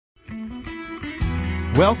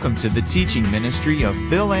Welcome to the teaching ministry of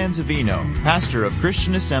Bill Anzavino, pastor of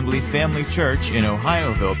Christian Assembly Family Church in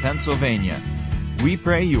Ohioville, Pennsylvania. We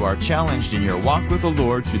pray you are challenged in your walk with the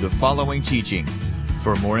Lord through the following teaching.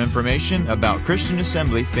 For more information about Christian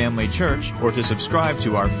Assembly Family Church or to subscribe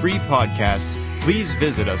to our free podcasts, please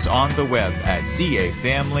visit us on the web at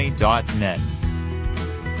cafamily.net.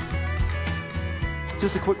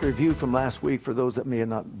 Just a quick review from last week for those that may have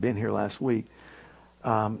not been here last week.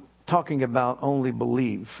 Talking about only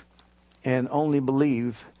believe. And only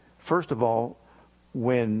believe, first of all,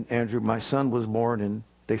 when Andrew, my son, was born and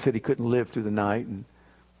they said he couldn't live through the night, and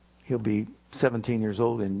he'll be 17 years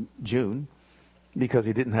old in June because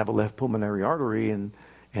he didn't have a left pulmonary artery and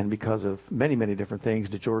because of many, many different things,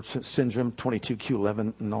 DeGeorge syndrome,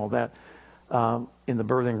 22q11 and all that. In the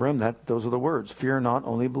birthing room, those are the words, fear not,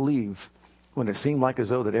 only believe. When it seemed like as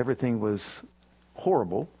though that everything was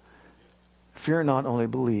horrible, fear not, only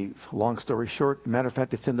believe. Long story short, matter of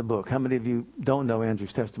fact, it's in the book. How many of you don't know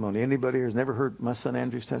Andrew's testimony? Anybody here has never heard my son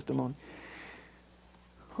Andrew's testimony?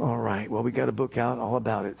 All right, well, we got a book out all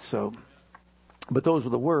about it. But those are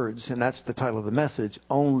the words, and that's the title of the message,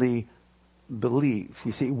 only believe.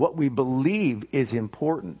 You see, what we believe is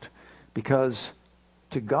important because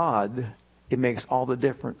to God, it makes all the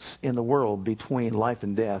difference in the world between life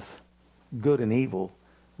and death, good and evil,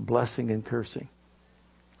 blessing and cursing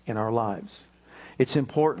in our lives. It's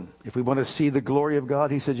important. If we want to see the glory of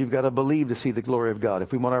God, he said, you've got to believe to see the glory of God.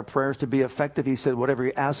 If we want our prayers to be effective, he said, whatever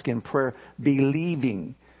you ask in prayer,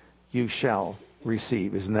 believing you shall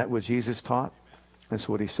receive. Isn't that what Jesus taught? That's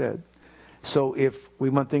what he said. So if we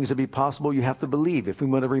want things to be possible, you have to believe. If we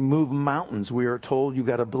want to remove mountains, we are told you've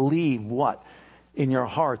got to believe what? In your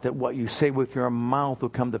heart, that what you say with your mouth will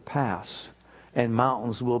come to pass. And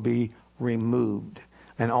mountains will be removed.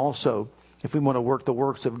 And also, if we want to work the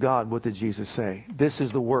works of God, what did Jesus say? This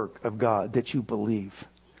is the work of God, that you believe.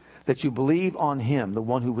 That you believe on him, the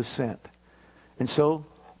one who was sent. And so,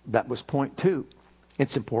 that was point 2.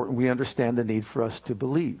 It's important we understand the need for us to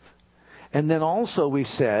believe. And then also we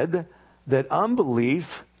said that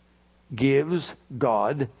unbelief gives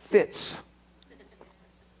God fits.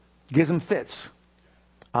 Gives him fits.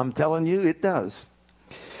 I'm telling you, it does.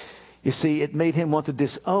 You see, it made him want to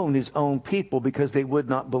disown his own people because they would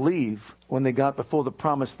not believe. When they got before the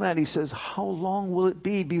promised land, he says, how long will it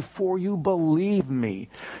be before you believe me?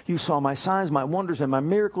 You saw my signs, my wonders, and my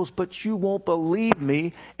miracles, but you won't believe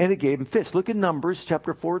me. And it gave him fits. Look at Numbers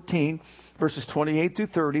chapter 14, verses 28 through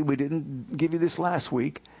 30. We didn't give you this last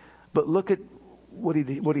week, but look at what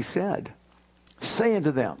he said. Say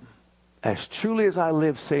unto them, as truly as I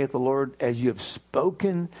live, saith the Lord, as you have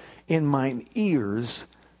spoken in mine ears,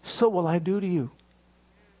 so will I do to you.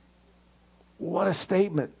 What a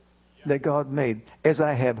statement that God made. As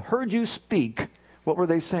I have heard you speak, what were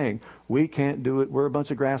they saying? We can't do it. We're a bunch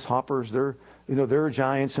of grasshoppers. They're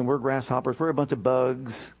giants and we're grasshoppers. We're a bunch of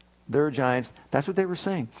bugs. They're giants. That's what they were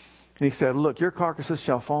saying. And he said, look, your carcasses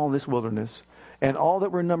shall fall in this wilderness, and all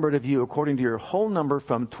that were numbered of you, according to your whole number,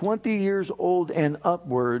 from 20 years old and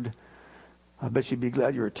upward. I bet you'd be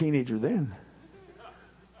glad you're a teenager then.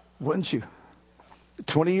 Wouldn't you?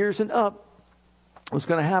 20 years and up, what's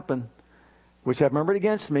going to happen? Which have remembered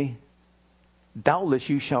against me, doubtless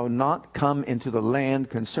you shall not come into the land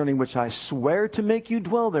concerning which I swear to make you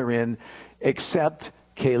dwell therein, except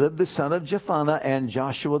Caleb the son of Jephunneh and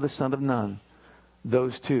Joshua the son of Nun.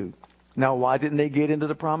 Those two. Now, why didn't they get into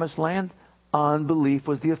the promised land? Unbelief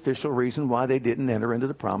was the official reason why they didn't enter into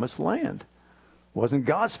the promised land. It wasn't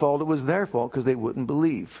God's fault, it was their fault because they wouldn't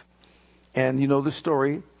believe. And you know the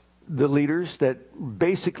story. The leaders that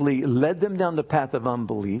basically led them down the path of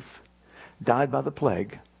unbelief died by the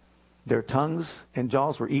plague. Their tongues and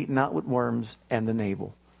jaws were eaten out with worms and the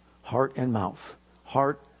navel. Heart and mouth.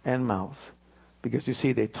 Heart and mouth. Because you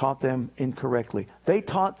see, they taught them incorrectly. They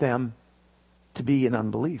taught them to be in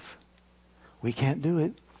unbelief. We can't do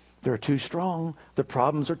it. They're too strong. The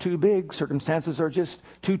problems are too big. Circumstances are just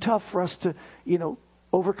too tough for us to,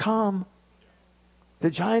 overcome.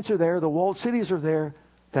 The giants are there. The walled cities are there.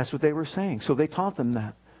 That's what they were saying. So they taught them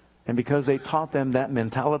that. And because they taught them that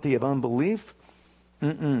mentality of unbelief,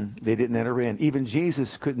 they didn't enter in. Even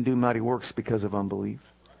Jesus couldn't do mighty works because of unbelief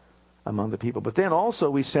among the people. But then also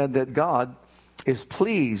we said that God is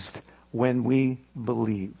pleased when we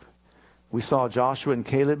believe. We saw Joshua and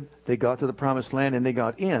Caleb. They got to the promised land and they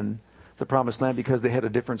got in the promised land because they had a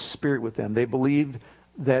different spirit with them. They believed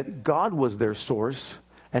that God was their source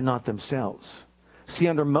and not themselves. See,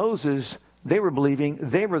 under Moses, they were believing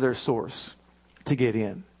they were their source to get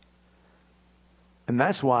in. And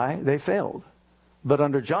that's why they failed. But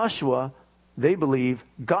under Joshua, they believed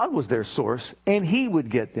God was their source and he would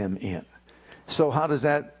get them in. So how does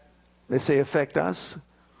that, they say, affect us?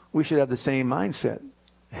 We should have the same mindset.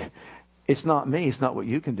 It's not me. It's not what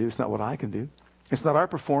you can do. It's not what I can do. It's not our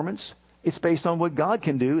performance. It's based on what God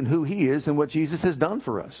can do and who he is and what Jesus has done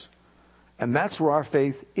for us. And that's where our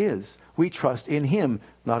faith is. We trust in him,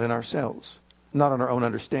 not in ourselves, not on our own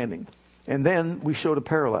understanding. And then we showed a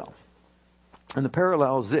parallel. And the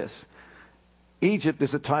parallel is this. Egypt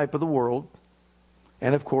is a type of the world.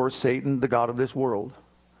 And of course, Satan, the god of this world.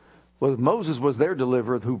 Well, Moses was their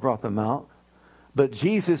deliverer who brought them out. But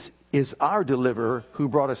Jesus is our deliverer who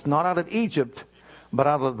brought us not out of Egypt, but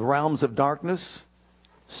out of the realms of darkness,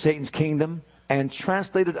 Satan's kingdom, and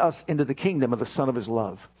translated us into the kingdom of the Son of his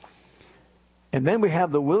love. And then we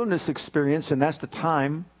have the wilderness experience, and that's the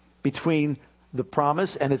time between the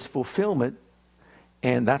promise and its fulfillment.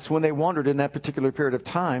 And that's when they wandered in that particular period of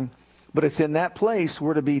time. But it's in that place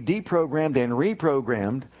we're to be deprogrammed and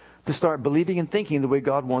reprogrammed to start believing and thinking the way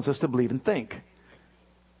God wants us to believe and think.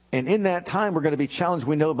 And in that time, we're going to be challenged,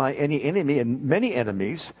 we know, by any enemy and many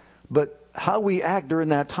enemies. But how we act during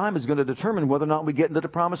that time is going to determine whether or not we get into the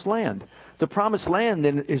promised land. The promised land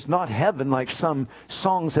then is not heaven like some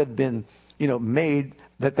songs have been, made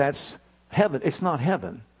that's heaven. It's not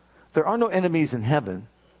heaven. There are no enemies in heaven.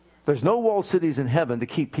 There's no walled cities in heaven to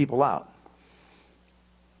keep people out.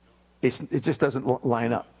 It just doesn't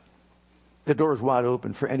line up. The door is wide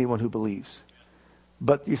open for anyone who believes.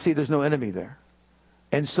 But you see, there's no enemy there.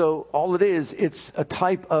 And so all it is, it's a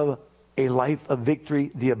type of a life of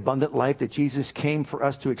victory, the abundant life that Jesus came for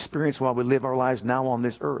us to experience while we live our lives now on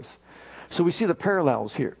this earth. So we see the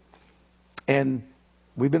parallels here. And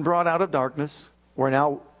we've been brought out of darkness. We're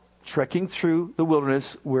now trekking through the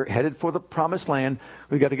wilderness. We're headed for the promised land.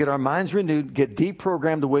 We've got to get our minds renewed, get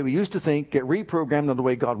deprogrammed the way we used to think, get reprogrammed on the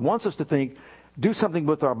way God wants us to think, do something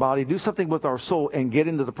with our body, do something with our soul, and get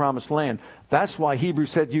into the promised land. That's why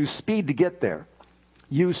Hebrews said use speed to get there.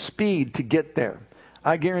 Use speed to get there.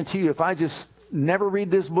 I guarantee you, if I just never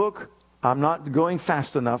read this book, I'm not going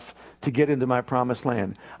fast enough to get into my promised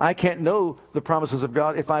land. I can't know the promises of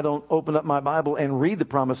God if I don't open up my Bible and read the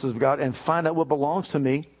promises of God and find out what belongs to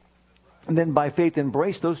me, and then by faith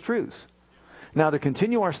embrace those truths. Now, to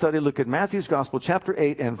continue our study, look at Matthew's Gospel, chapter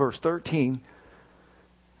 8 and verse 13.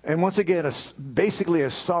 And once again, basically a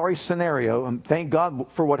sorry scenario. And thank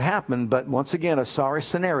God for what happened, but once again, a sorry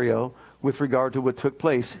scenario with regard to what took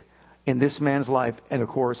place in this man's life, and of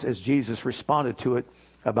course, as Jesus responded to it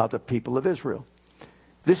about the people of Israel.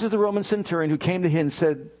 This is the Roman centurion who came to him and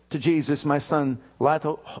said to Jesus, my son lieth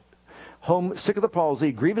home sick of the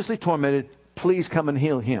palsy, grievously tormented, please come and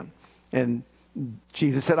heal him. And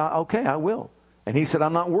Jesus said, okay, I will. And he said,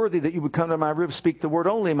 I'm not worthy that you would come to my roof, speak the word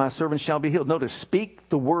only, and my servant shall be healed. Notice, speak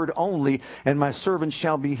the word only, and my servant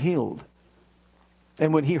shall be healed.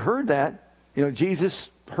 And when he heard that,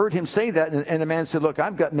 Jesus heard him say that, and the man said, look,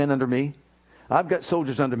 I've got men under me. I've got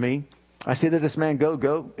soldiers under me. I say to this man,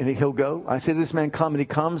 go, and he'll go. I say to this man, come, and he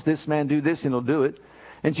comes. This man, do this, and he'll do it.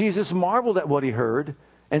 And Jesus marveled at what he heard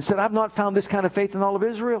and said, I've not found this kind of faith in all of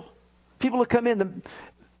Israel. People will come in.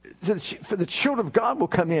 The children of God will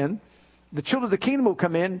come in. The children of the kingdom will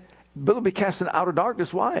come in. But they'll be cast in outer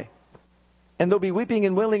darkness. Why? And they'll be weeping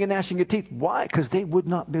and wailing and gnashing of teeth. Why? Because they would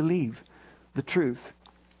not believe the truth.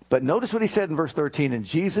 But notice what he said in verse 13. And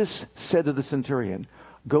Jesus said to the centurion,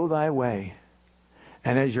 go thy way.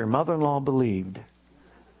 And as your mother-in-law believed,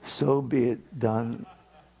 so be it done.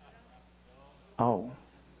 Oh.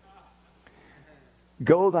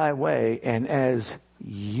 Go thy way, and as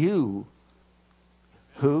you,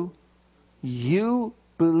 who? You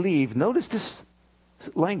believe. Notice this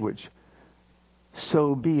language.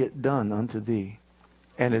 So be it done unto thee.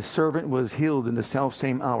 And his servant was healed in the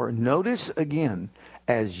selfsame hour. Notice again,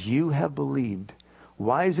 as you have believed.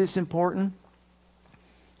 Why is this important?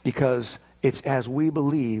 Because it's as we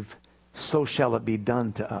believe, so shall it be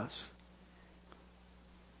done to us.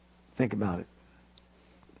 Think about it.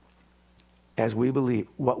 As we believe.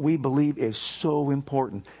 What we believe is so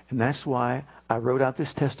important. And that's why I wrote out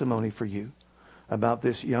this testimony for you about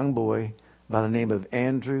this young boy by the name of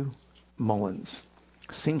Andrew Mullins.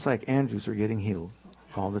 Seems like Andrews are getting healed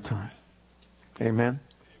all the time. Amen?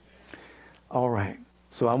 All right.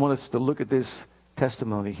 So I want us to look at this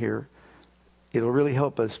testimony here. It'll really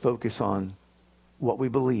help us focus on what we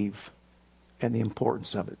believe and the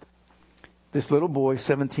importance of it. This little boy,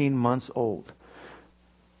 17 months old.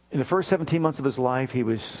 In the first 17 months of his life, he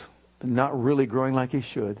was not really growing like he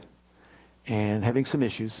should and having some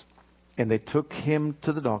issues. And they took him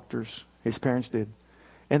to the doctors. His parents did.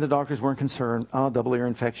 And the doctors weren't concerned. Oh, double ear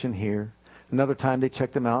infection here. Another time they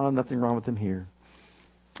checked him out. Oh, nothing wrong with him here.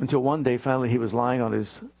 Until one day, finally, he was lying on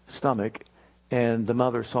his stomach. and the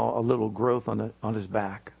mother saw a little growth on his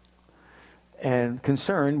back. And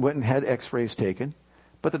concerned, went and had x-rays taken.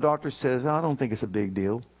 But the doctor says, I don't think it's a big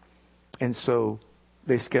deal. And so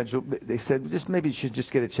they said, maybe you should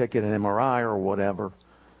just get a check at an MRI or whatever.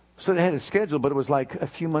 So they had it scheduled, but it was like a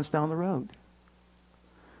few months down the road.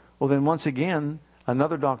 Well, then once again,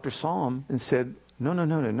 another doctor saw him and said,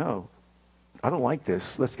 no. I don't like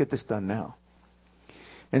this. Let's get this done now.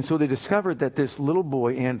 And so they discovered that this little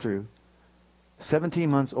boy, Andrew,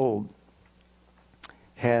 17 months old,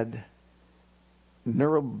 had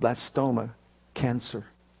neuroblastoma cancer.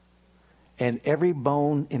 And every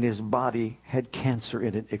bone in his body had cancer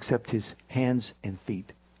in it except his hands and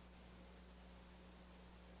feet.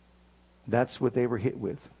 That's what they were hit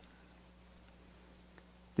with.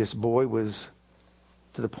 This boy was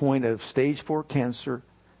to the point of stage 4 cancer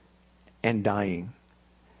and dying.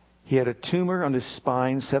 He had a tumor on his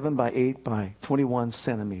spine, 7 by 8 by 21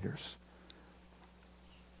 centimeters.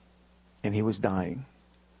 And he was dying.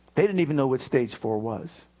 They didn't even know what stage 4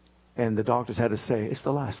 was. And the doctors had to say, it's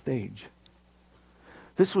the last stage.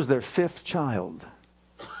 This was their 5th child.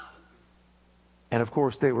 And of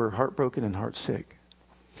course, they were heartbroken and heartsick.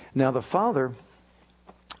 Now the father,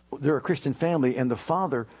 they're a Christian family, and the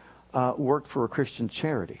father worked for a Christian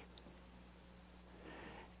charity.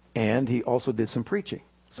 And he also did some preaching,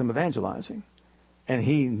 some evangelizing. And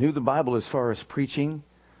he knew the Bible as far as preaching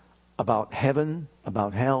about heaven,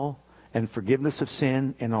 about hell, and forgiveness of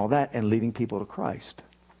sin and all that, and leading people to Christ.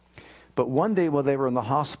 But one day while they were in the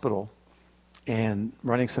hospital and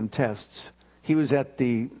running some tests, he was at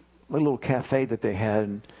the little cafe that they had,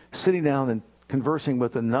 and sitting down and conversing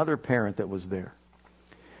with another parent that was there.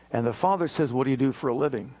 And the father says, what do you do for a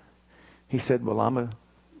living? He said, well, I'm a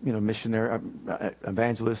missionary,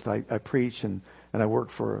 evangelist. I preach and I work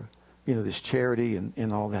for this charity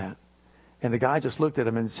and all that. And the guy just looked at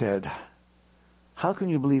him and said, how can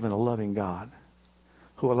you believe in a loving God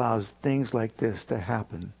who allows things like this to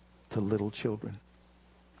happen to little children?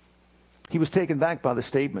 He was taken back by the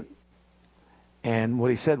statement. And what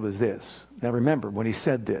he said was this. Now remember, when he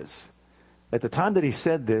said this, at the time that he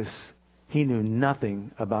said this, he knew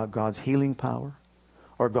nothing about God's healing power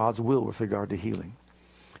or God's will with regard to healing.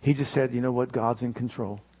 He just said, you know what? God's in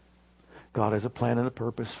control. God has a plan and a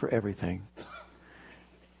purpose for everything.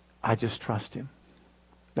 I just trust him.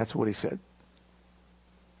 That's what he said.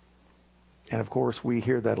 And of course, we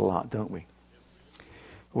hear that a lot, don't we?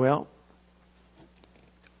 Well,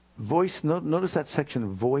 notice that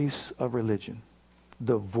section, voice of religion.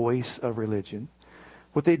 The voice of religion.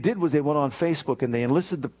 What they did was they went on Facebook and they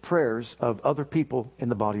enlisted the prayers of other people in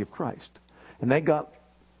the body of Christ. And they got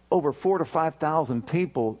over 4,000 to 5,000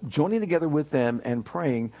 people joining together with them and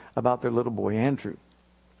praying about their little boy Andrew.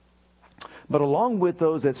 But along with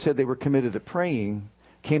those that said they were committed to praying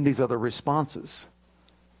came these other responses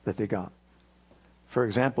that they got. For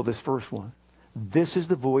example, this first one. This is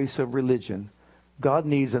the voice of religion. God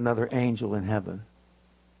needs another angel in heaven.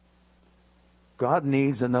 God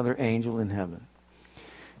needs another angel in heaven.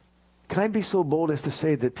 Can I be so bold as to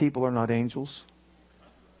say that people are not angels?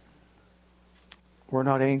 We're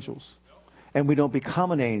not angels. And we don't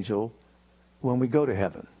become an angel when we go to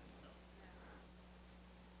heaven.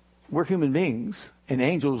 We're human beings, and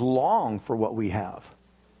angels long for what we have.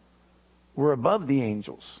 We're above the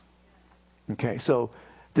angels. Okay, so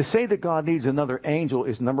to say that God needs another angel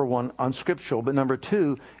is, number one, unscriptural, but number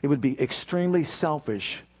two, it would be extremely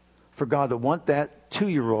selfish for God to want that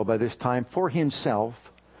 2-year-old by this time for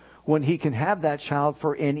himself when he can have that child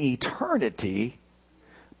for an eternity,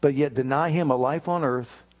 but yet deny him a life on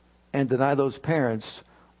earth and deny those parents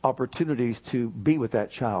opportunities to be with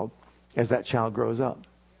that child as that child grows up.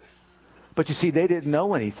 But you see, they didn't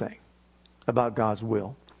know anything about God's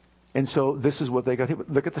will. And so this is what they got hit with.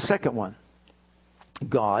 Look at the second one.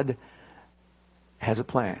 God has a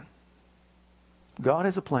plan. God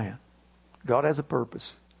has a plan. God has a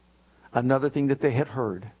purpose. Another thing that they had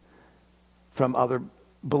heard from other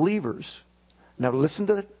believers. Now listen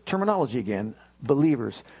to the terminology again.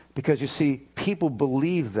 Believers. Because you see, people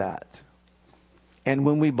believe that. And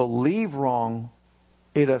when we believe wrong,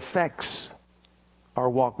 it affects our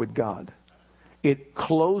walk with God. It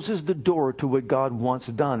closes the door to what God wants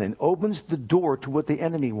done and opens the door to what the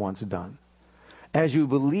enemy wants done. As you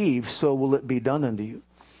believe, so will it be done unto you.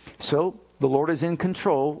 So, the Lord is in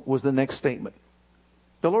control was the next statement.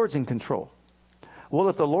 The Lord's in control. Well,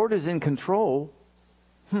 if the Lord is in control,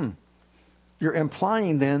 you're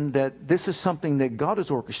implying then that this is something that God has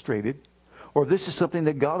orchestrated, or this is something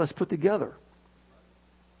that God has put together.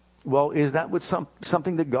 Well, is that what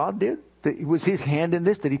something that God did? Was his hand in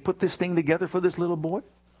this? Did he put this thing together for this little boy?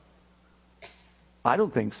 I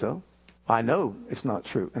don't think so. I know it's not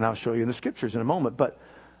true, and I'll show you in the scriptures in a moment. But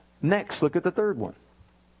next, look at the third one.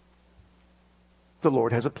 The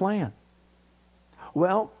Lord has a plan.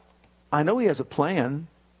 Well, I know he has a plan,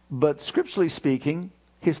 but scripturally speaking,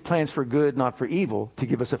 his plan's for good, not for evil, to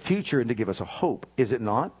give us a future and to give us a hope. Is it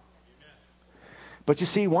not? But you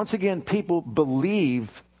see, once again, people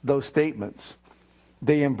believe those statements.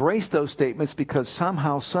 They embrace those statements because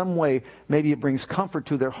somehow, some way, maybe it brings comfort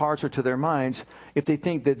to their hearts or to their minds if they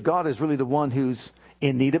think that God is really the one who's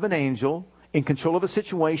in need of an angel, in control of a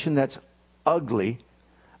situation that's ugly,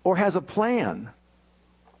 or has a plan.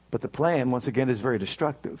 But the plan, once again, is very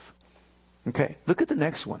destructive. Okay, look at the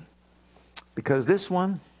next one. Because this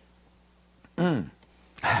one,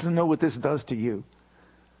 I don't know what this does to you.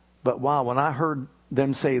 But wow, when I heard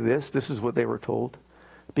them say this is what they were told.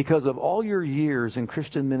 Because of all your years in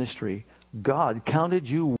Christian ministry, God counted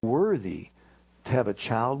you worthy to have a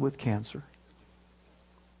child with cancer.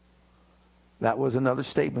 That was another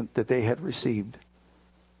statement that they had received.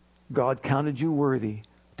 God counted you worthy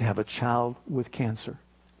to have a child with cancer.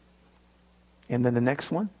 And then the next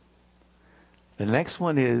one? The next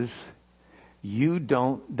one is, you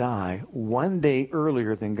don't die one day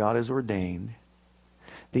earlier than God has ordained.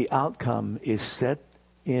 The outcome is set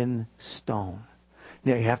in stone.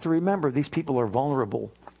 Now, you have to remember, these people are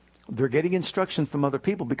vulnerable. They're getting instruction from other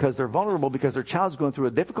people because they're vulnerable, because their child's going through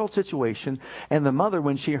a difficult situation. And the mother,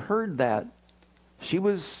 when she heard that, she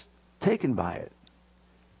was taken by it.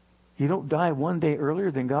 You don't die one day earlier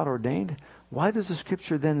than God ordained? Why does the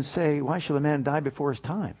scripture then say, why shall a man die before his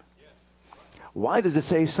time? Why does it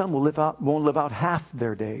say some won't live out half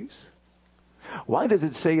their days? Why does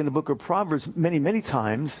it say in the book of Proverbs many, many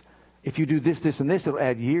times, if you do this, this, and this, it'll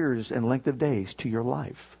add years and length of days to your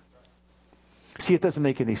life? See, it doesn't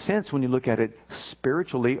make any sense when you look at it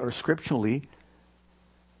spiritually or scripturally.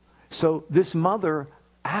 So this mother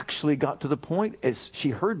actually got to the point, as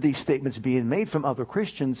she heard these statements being made from other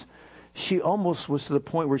Christians, she almost was to the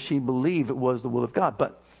point where she believed it was the will of God.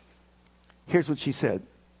 But here's what she said.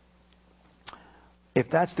 If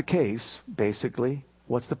that's the case, basically,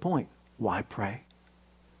 what's the point? Why pray?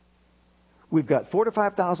 We've got 4,000 to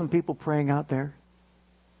 5,000 people praying out there.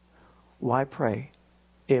 Why pray?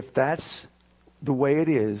 If that's the way it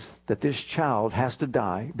is, that this child has to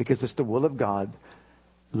die because it's the will of God,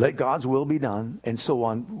 let God's will be done, and so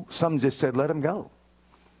on. Some just said, let him go.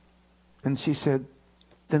 And she said,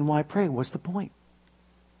 then why pray? What's the point?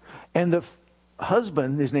 And the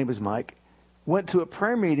husband, his name is Mike, went to a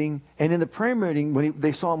prayer meeting, and in the prayer meeting, when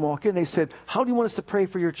they saw him walk in, they said, how do you want us to pray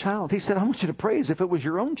for your child? He said, I want you to pray as if it was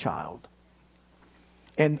your own child.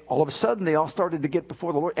 And all of a sudden, they all started to get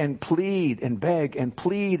before the Lord and plead and beg and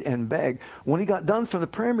plead and beg. When he got done from the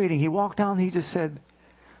prayer meeting, he walked down and he just said,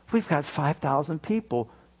 we've got 5,000 people.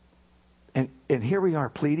 And here we are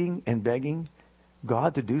pleading and begging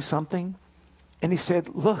God to do something. And he said,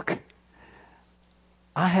 look,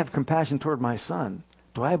 I have compassion toward my son.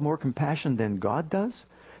 Do I have more compassion than God does?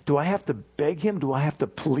 Do I have to beg him? Do I have to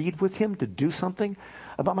plead with him to do something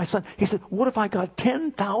about my son? He said, what if I got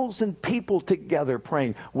 10,000 people together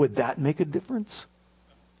praying? Would that make a difference?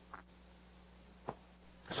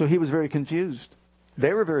 So he was very confused.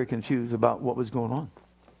 They were very confused about what was going on.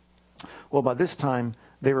 Well, by this time,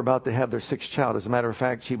 they were about to have their sixth child. As a matter of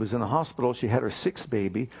fact, she was in the hospital. She had her sixth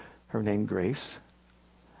baby, her name Grace.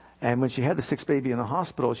 And when she had the sixth baby in the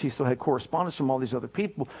hospital, she still had correspondence from all these other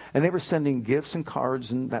people. And they were sending gifts and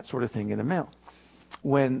cards and that sort of thing in the mail.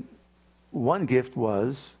 When one gift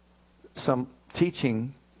was some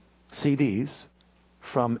teaching CDs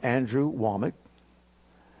from Andrew Womack,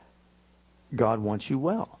 God Wants You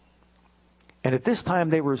Well. And at this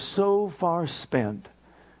time, they were so far spent,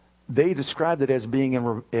 they described it as being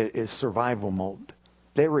in survival mode.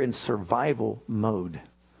 They were in survival mode.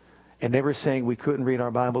 And they were saying we couldn't read our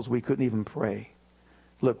Bibles, we couldn't even pray.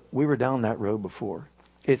 Look, we were down that road before.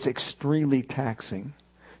 It's extremely taxing.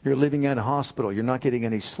 You're living in a hospital, you're not getting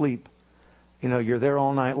any sleep. You know, you're there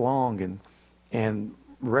all night long and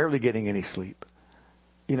rarely getting any sleep.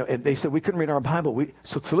 You know, and they said we couldn't read our Bible.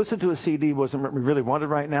 So to listen to a CD wasn't what we really wanted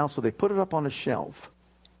right now, so they put it up on a shelf.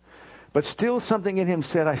 But still something in him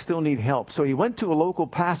said, I still need help. So he went to a local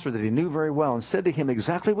pastor that he knew very well and said to him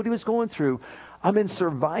exactly what he was going through. I'm in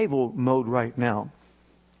survival mode right now.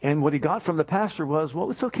 And what he got from the pastor was,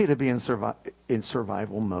 well, it's okay to be in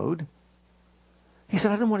survival mode. He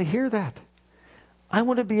said, I don't want to hear that. I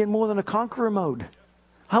want to be in more than a conqueror mode.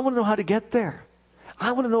 I want to know how to get there.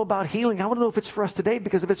 I want to know about healing. I want to know if it's for us today,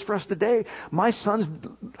 because if it's for us today, I want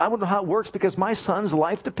to know how it works, because my son's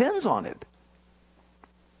life depends on it.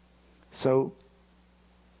 So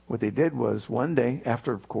what they did was one day,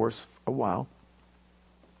 after, of course, a while,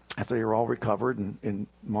 after they were all recovered and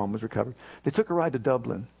Mom was recovered, they took a ride to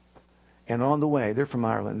Dublin. And on the way, they're from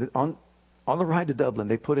Ireland, on the ride to Dublin,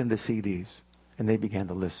 they put in the CDs and they began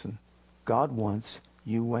to listen. God wants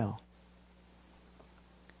you well.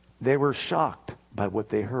 They were shocked by what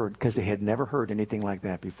they heard because they had never heard anything like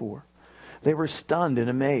that before. They were stunned and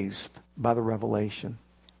amazed by the revelation.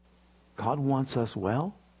 God wants us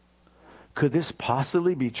well? Could this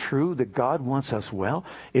possibly be true that God wants us well?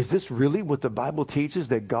 Is this really what the Bible teaches,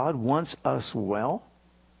 that God wants us well?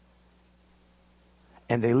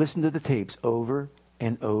 And they listened to the tapes over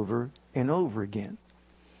and over and over again.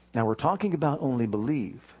 Now we're talking about only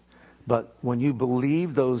believe. But when you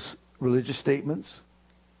believe those religious statements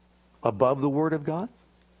above the Word of God,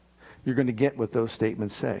 you're going to get what those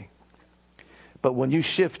statements say. But when you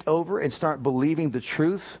shift over and start believing the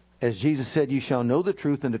truth, as Jesus said, you shall know the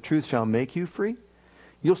truth and the truth shall make you free,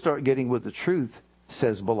 you'll start getting what the truth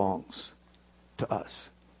says belongs to us.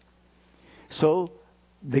 So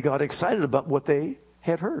they got excited about what they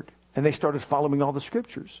had heard. And they started following all the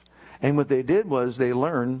scriptures. And what they did was they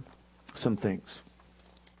learned some things.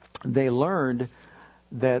 They learned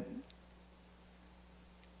that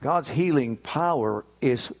God's healing power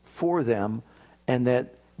is for them and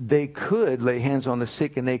that they could lay hands on the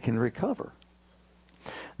sick and they can recover.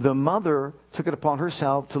 The mother took it upon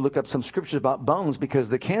herself to look up some scriptures about bones because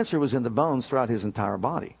the cancer was in the bones throughout his entire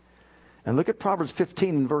body. And look at Proverbs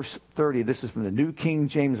 15 and verse 30. This is from the New King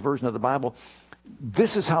James Version of the Bible.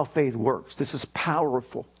 This is how faith works. This is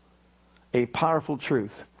powerful. A powerful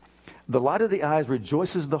truth. The light of the eyes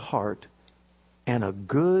rejoices the heart, and a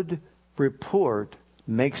good report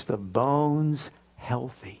makes the bones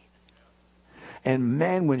healthy. And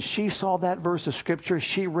man, when she saw that verse of scripture,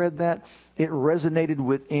 she read that, it resonated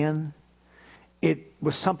within. It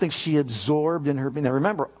was something she absorbed in her being. Now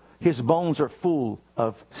remember, his bones are full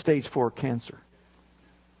of stage 4 cancer.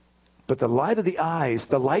 But the light of the eyes,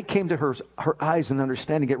 the light came to her eyes and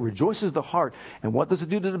understanding. It rejoices the heart. And what does it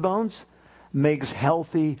do to the bones? Makes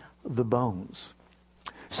healthy the bones.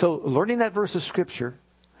 So learning that verse of scripture,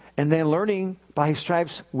 and then learning by his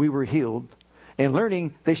stripes we were healed, and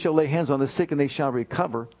learning they shall lay hands on the sick and they shall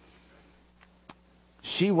recover,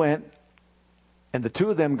 she went and the two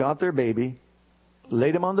of them got their baby,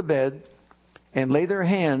 laid him on the bed, and laid their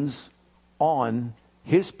hands on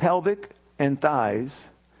his pelvic and thighs,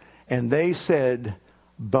 and they said,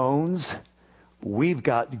 "Bones, we've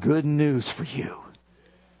got good news for you.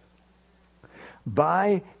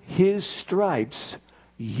 By his stripes,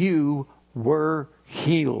 you were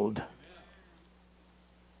healed."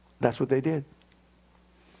 That's what they did.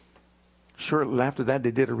 Shortly after that,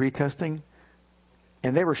 they did a retesting.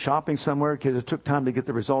 And they were shopping somewhere because it took time to get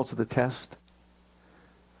the results of the test.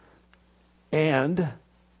 And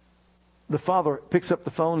the father picks up the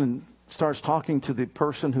phone and starts talking to the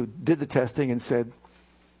person who did the testing and said,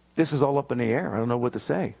 "This is all up in the air. I don't know what to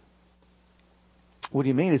say." "What do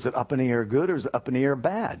you mean? Is it up in the air good or is it up in the air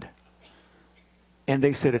bad?" And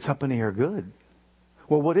they said, "It's up in the air good."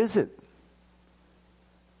 "Well, what is it?"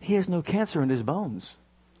 "He has no cancer in his bones.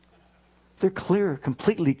 They're clear,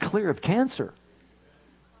 completely clear of cancer."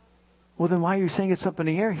 "Well, then why are you saying it's up in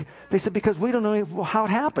the air?" They said, "Because we don't know how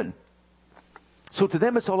it happened." So to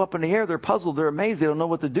them, it's all up in the air. They're puzzled. They're amazed. They don't know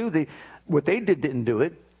what to do. What they did didn't do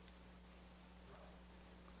it.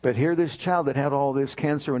 But here, this child that had all this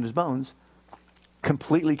cancer in his bones,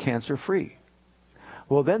 completely cancer-free.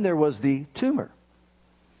 Well, then there was the tumor.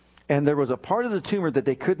 And there was a part of the tumor that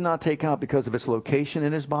they could not take out because of its location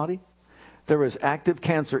in his body. There was active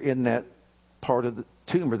cancer in that part of the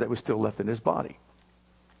tumor that was still left in his body.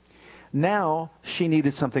 Now, she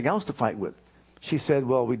needed something else to fight with. She said,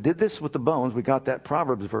 "Well, we did this with the bones. We got that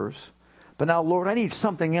Proverbs verse. But now, Lord, I need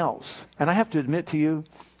something else." And I have to admit to you,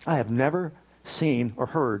 I have never seen or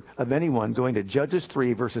heard of anyone going to Judges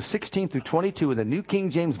 3, verses 16 through 22 in the New King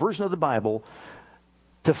James Version of the Bible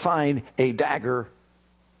to find a dagger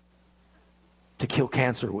to kill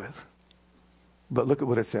cancer with. But look at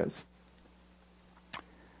what it says.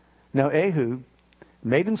 Now Ehud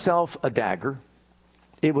made himself a dagger.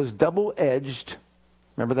 It was double-edged.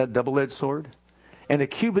 Remember that double-edged sword? And a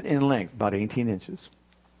cubit in length, about 18 inches.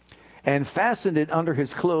 And fastened it under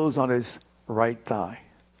his clothes on his right thigh.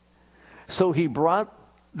 So he brought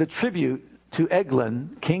the tribute to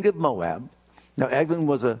Eglon, king of Moab. Now Eglon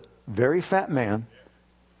was a very fat man.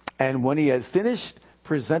 And when he had finished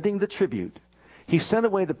presenting the tribute, he sent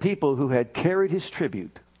away the people who had carried his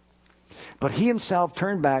tribute. But he himself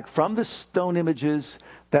turned back from the stone images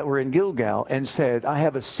that were in Gilgal and said, "I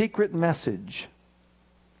have a secret message."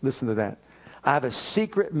 Listen to that. "I have a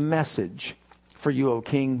secret message for you, O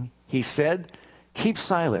king." He said, "Keep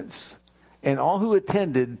silence and all who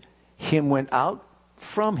attended him went out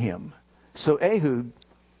from him. So Ehud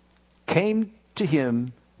came to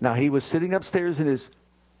him. Now he was sitting upstairs in his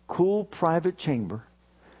cool private chamber.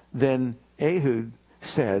 Then Ehud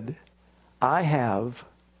said, I have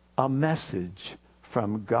a message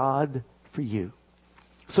from God for you.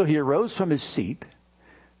 So he arose from his seat.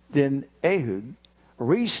 Then Ehud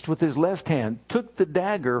reached with his left hand, took the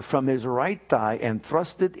dagger from his right thigh, and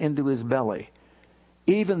thrust it into his belly.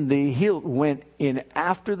 Even the hilt went in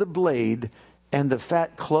after the blade, and the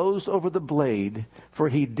fat closed over the blade, for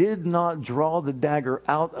he did not draw the dagger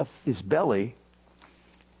out of his belly,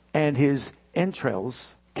 and his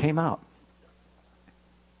entrails came out.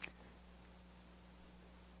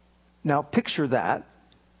 Now picture that,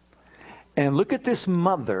 and look at this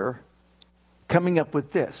mother coming up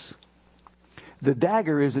with this. The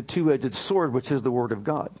dagger is a two-edged sword, which is the Word of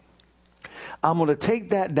God. I'm going to take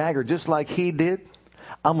that dagger just like he did.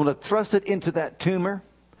 I'm going to thrust it into that tumor.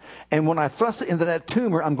 And when I thrust it into that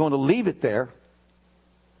tumor, I'm going to leave it there.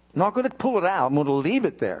 I'm not going to pull it out. I'm going to leave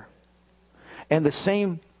it there. And the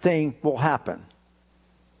same thing will happen.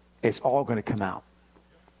 It's all going to come out.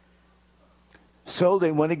 So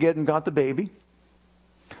they went again and got the baby,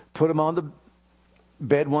 put him on the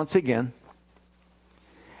bed once again,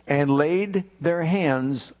 and laid their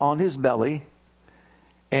hands on his belly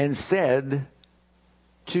and said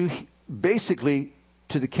to, basically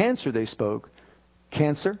to the cancer they spoke,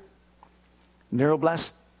 cancer,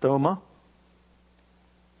 neuroblastoma,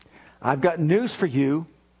 I've got news for you.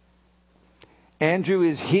 Andrew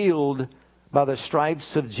is healed by the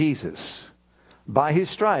stripes of Jesus. By his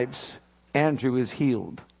stripes, Andrew is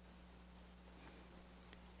healed.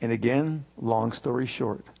 And again, long story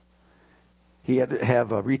short, he had to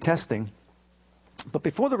have a retesting. But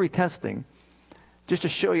before the retesting, just to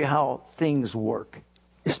show you how things work,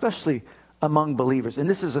 especially among believers, and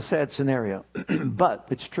this is a sad scenario, but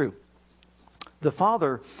it's true. The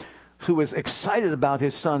father, who was excited about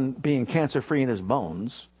his son being cancer-free in his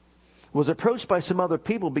bones, was approached by some other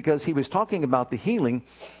people because he was talking about the healing,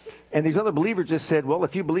 and these other believers just said, well,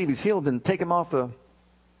 if you believe he's healed, then take him off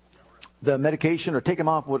the medication, or take him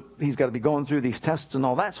off what he's got to be going through, these tests and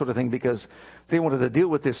all that sort of thing, because they wanted to deal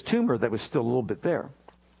with this tumor that was still a little bit there.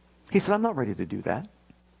 He said, I'm not ready to do that.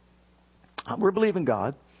 We're believing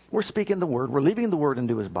God. We're speaking the word. We're leaving the word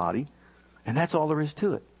into his body, and that's all there is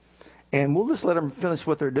to it. And we'll just let them finish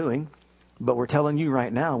what they're doing, but we're telling you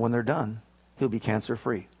right now, when they're done, he'll be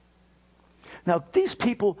cancer-free. Now, these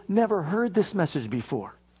people never heard this message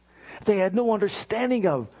before. They had no understanding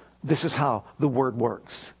of this is how the word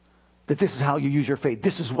works. That this is how you use your faith.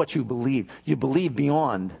 This is what you believe. You believe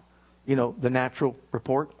beyond, the natural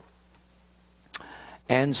report.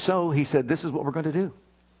 And so he said, this is what we're going to do.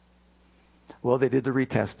 Well, they did the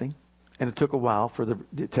retesting, and it took a while for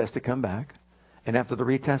the test to come back. And after the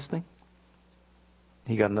retesting,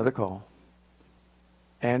 he got another call.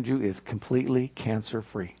 Andrew is completely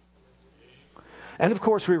cancer-free. And of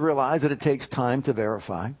course, we realize that it takes time to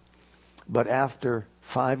verify. But after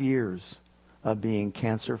 5 years of being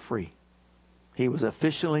cancer-free, he was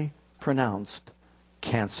officially pronounced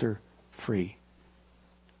cancer-free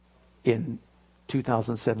in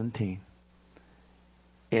 2017.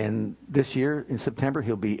 And this year, in September,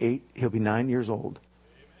 he'll be 9 years old.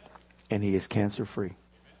 And he is cancer-free.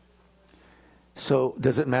 So,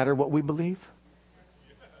 does it matter what we believe?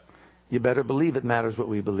 You better believe it matters what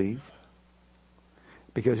we believe.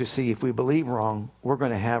 Because you see, if we believe wrong, we're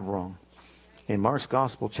going to have wrong. In Mark's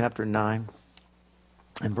Gospel, chapter 9,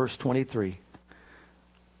 and verse 23,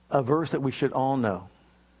 a verse that we should all know.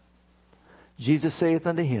 Jesus saith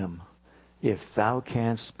unto him, if thou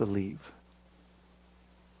canst believe,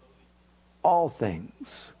 all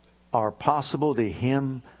things are possible to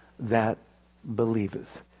him that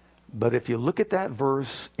believeth. But if you look at that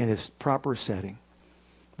verse in its proper setting,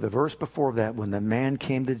 the verse before that, when the man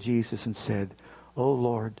came to Jesus and said, oh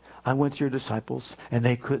Lord, I went to your disciples and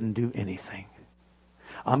they couldn't do anything.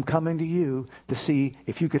 I'm coming to you to see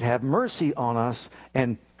if you could have mercy on us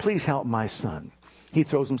and please help my son. He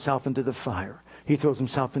throws himself into the fire. He throws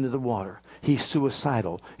himself into the water. He's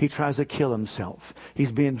suicidal. He tries to kill himself.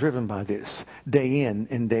 He's being driven by this day in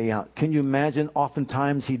and day out. Can you imagine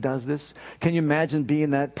oftentimes he does this? Can you imagine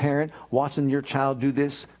being that parent, watching your child do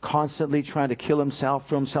this, constantly trying to kill himself,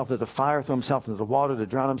 throw himself into the fire, throw himself into the water to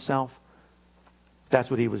drown himself? That's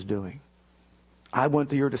what he was doing. I went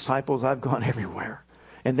to your disciples. I've gone everywhere.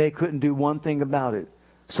 And they couldn't do one thing about it.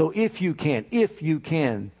 So if you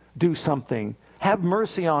can do something, have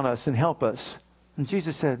mercy on us and help us. And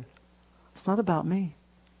Jesus said, it's not about me.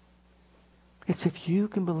 It's if you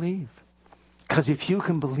can believe. Because if you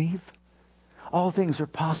can believe, All things are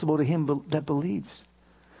possible to him that believes.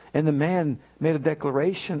 And the man made a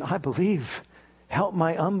declaration, I believe. Help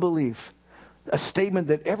my unbelief. A statement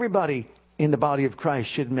that everybody in the body of Christ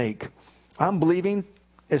should make. I'm believing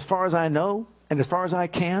as far as I know and as far as I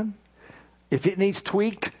can. If it needs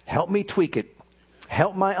tweaked, help me tweak it.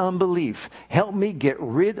 Help my unbelief. Help me get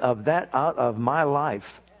rid of that out of my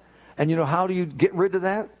life. And you know, how do you get rid of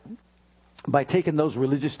that? By taking those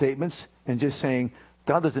religious statements and just saying,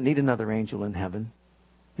 God doesn't need another angel in heaven.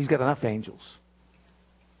 He's got enough angels.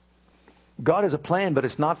 God has a plan, but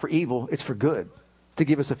it's not for evil. It's for good. To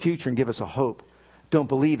give us a future and give us a hope. Don't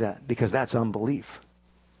believe that, because that's unbelief.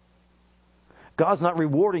 God's not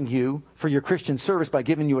rewarding you for your Christian service by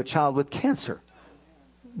giving you a child with cancer.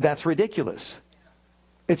 That's ridiculous.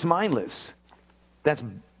 It's mindless. That's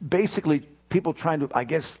basically people trying to, I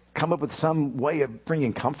guess, come up with some way of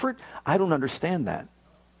bringing comfort. I don't understand that.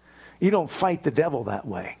 You don't fight the devil that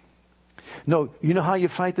way. No, you know how you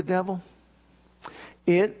fight the devil?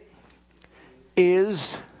 It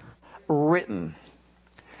is written.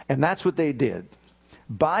 And that's what they did.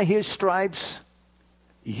 By his stripes,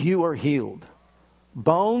 you are healed.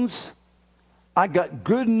 Bones, I got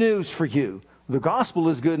good news for you. The gospel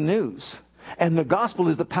is good news. And the gospel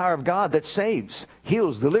is the power of God that saves,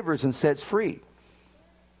 heals, delivers, and sets free.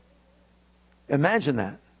 Imagine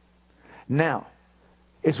that. Now,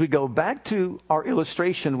 as we go back to our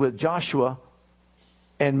illustration with Joshua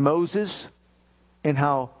and Moses, and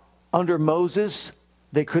how under Moses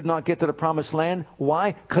they could not get to the promised land.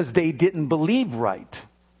 Why? Because they didn't believe right.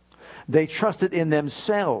 They trusted in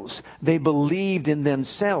themselves. They believed in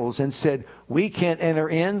themselves and said, we can't enter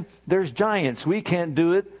in. There's giants. We can't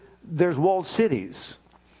do it. There's walled cities.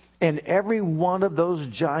 And every one of those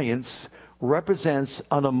giants represents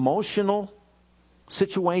an emotional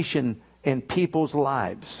situation in people's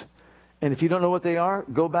lives. And if you don't know what they are,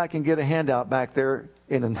 go back and get a handout back there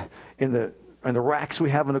in the racks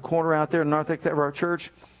we have in the corner out there in the narthex of our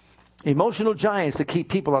church. Emotional giants that keep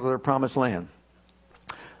people out of their promised land.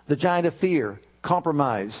 The giant of fear,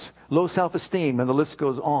 compromise, low self-esteem, and the list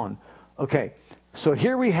goes on. Okay, so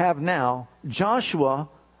here we have now, Joshua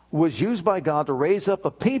was used by God to raise up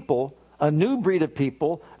a people, a new breed of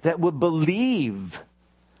people that would believe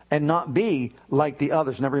and not be like the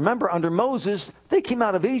others. Now remember, under Moses, they came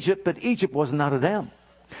out of Egypt, but Egypt wasn't out of them.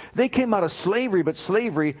 They came out of slavery, but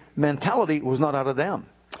slavery mentality was not out of them.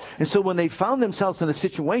 And so when they found themselves in a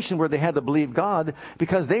situation where they had to believe God,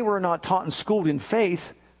 because they were not taught and schooled in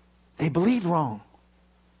faith, they believed wrong.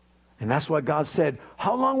 And that's why God said,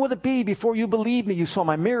 how long will it be before you believe me? You saw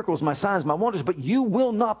my miracles, my signs, my wonders, but you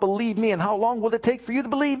will not believe me. And how long will it take for you to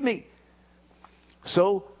believe me?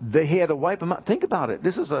 So they had to wipe them out. Think about it.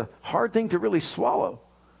 This is a hard thing to really swallow.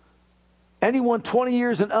 Anyone 20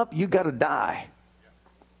 years and up, you got to die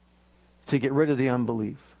to get rid of the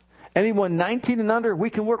unbelief. Anyone 19 and under, we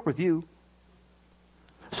can work with you.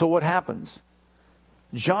 So what happens?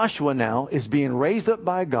 Joshua now is being raised up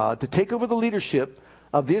by God to take over the leadership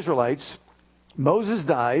of the Israelites. Moses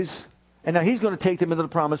dies, and now he's going to take them into the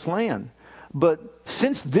promised land. But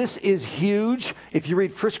since this is huge, if you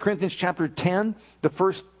read 1 Corinthians chapter 10, the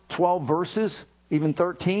first 12 verses, even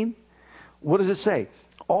 13, what does it say?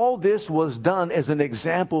 All this was done as an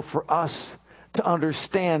example for us to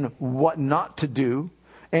understand what not to do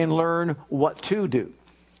and learn what to do.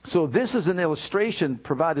 So this is an illustration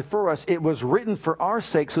provided for us. It was written for our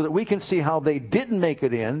sake so that we can see how they didn't make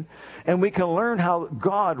it in, and we can learn how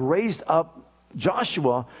God raised up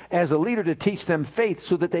Joshua as a leader to teach them faith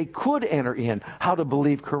so that they could enter in, how to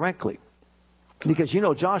believe correctly. Because you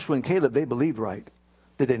know, Joshua and Caleb, they believed right.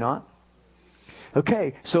 Did they not?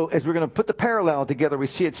 Okay, so as we're going to put the parallel together, we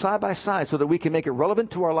see it side by side so that we can make it relevant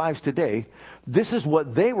to our lives today. This is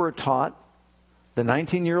what they were taught, the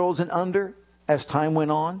 19-year-olds and under, as time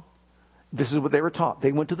went on. This is what they were taught.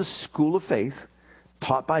 They went to the school of faith,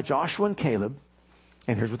 taught by Joshua and Caleb,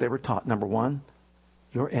 and here's what they were taught. Number one,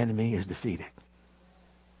 your enemy is defeated.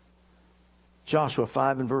 Joshua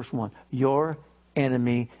 5 and verse 1. Your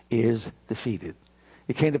enemy is defeated.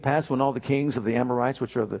 It came to pass when all the kings of the Amorites,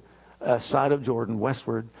 which are the side of Jordan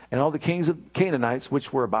westward, and all the kings of Canaanites,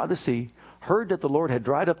 which were by the sea, heard that the Lord had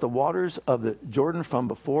dried up the waters of the Jordan from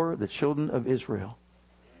before the children of Israel,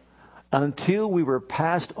 until we were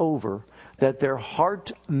passed over, that their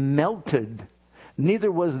heart melted,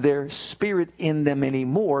 neither was their spirit in them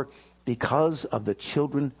anymore, because of the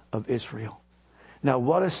children of Israel. Now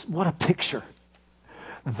what a picture.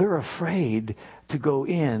 They're afraid to go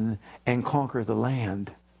in and conquer the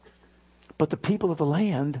land. But the people of the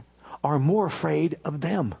land are more afraid of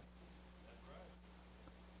them.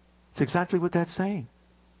 It's exactly what that's saying.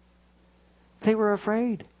 They were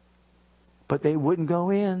afraid. But they wouldn't go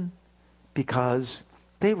in because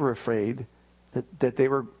they were afraid that they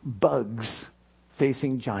were bugs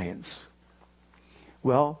facing giants.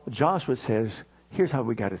 Well, Joshua says, here's how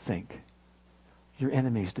we got to think. Your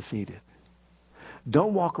enemy's defeated.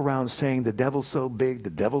 Don't walk around saying the devil's so big, the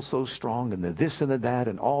devil's so strong, and the this and the that,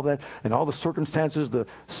 and all that, and all the circumstances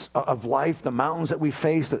of life, the mountains that we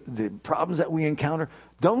face, the problems that we encounter.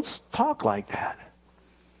 Don't talk like that.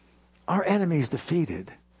 Our enemy's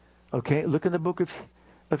defeated. Okay, look in the book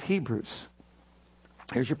of Hebrews.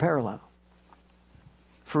 Here's your parallel.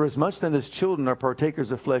 For as much then as children are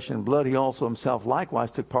partakers of flesh and blood, he also himself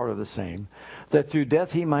likewise took part of the same, that through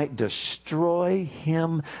death he might destroy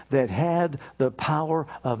him that had the power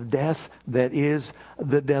of death, that is,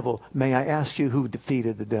 the devil. May I ask you, who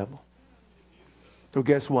defeated the devil? Well,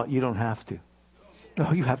 guess what? You don't have to.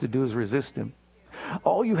 All you have to do is resist him.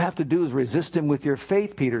 All you have to do is resist him with your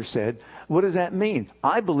faith, Peter said. What does that mean?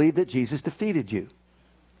 I believe that Jesus defeated you.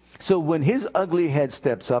 So when his ugly head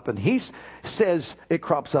steps up and he says, it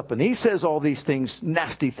crops up, and he says all these things,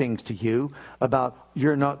 nasty things to you about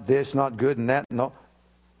you're not this, not good, and that, no,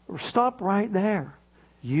 stop right there.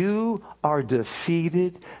 You are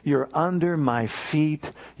defeated. You're under my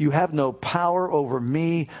feet. You have no power over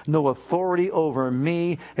me, no authority over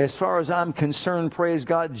me. As far as I'm concerned, praise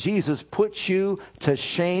God, Jesus put you to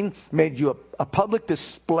shame, made you a public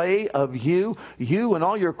display of you. You and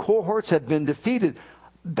all your cohorts have been defeated.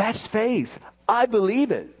 That's faith. I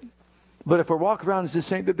believe it. But if we're walking around just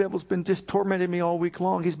saying the devil's been just tormenting me all week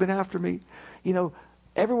long, he's been after me. You know,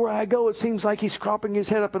 everywhere I go, it seems like he's cropping his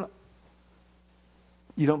head up, and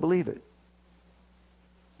you don't believe it.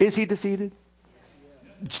 Is he defeated?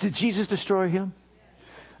 Did Jesus destroy him?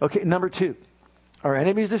 Okay, number 2. Our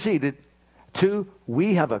enemy is defeated. 2,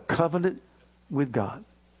 we have a covenant with God.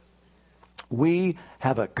 We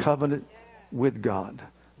have a covenant with God.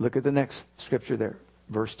 Look at the next scripture there.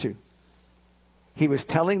 Verse 2. He was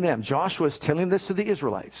telling them, Joshua is telling this to the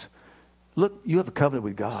Israelites. Look, you have a covenant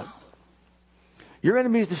with God. Your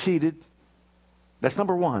enemy is defeated. That's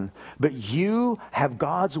number 1. But you have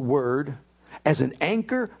God's word as an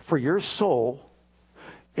anchor for your soul.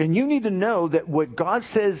 And you need to know that what God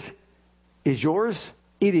says is yours,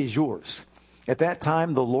 it is yours. At that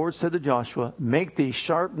time, the Lord said to Joshua, make these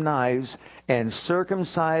sharp knives and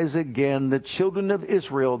circumcise again the children of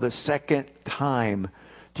Israel the second time.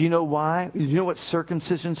 Do you know why? You know what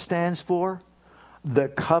circumcision stands for? The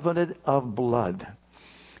covenant of blood.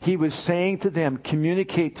 He was saying to them,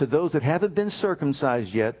 communicate to those that haven't been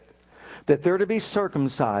circumcised yet, that they're to be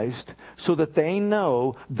circumcised so that they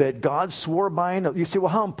know that God swore by an oath. You say,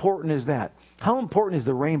 well, how important is that? How important is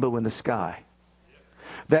the rainbow in the sky?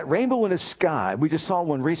 That rainbow in the sky, we just saw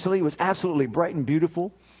one recently. It was absolutely bright and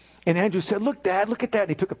beautiful. And Andrew said, look, Dad, look at that. And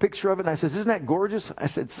he took a picture of it. And I said, isn't that gorgeous? I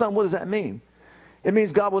said, son, what does that mean? It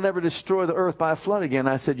means God will never destroy the earth by a flood again.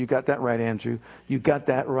 I said, you got that right, Andrew. You got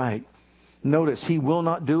that right. Notice, he will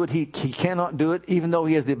not do it. He cannot do it. Even though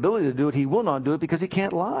he has the ability to do it, he will not do it because he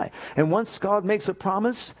can't lie. And once God makes a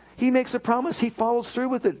promise, he makes a promise. He follows through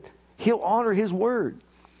with it. He'll honor his word.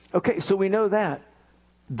 Okay, so we know that.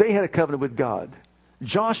 They had a covenant with God.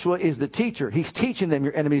 Joshua is the teacher. He's teaching them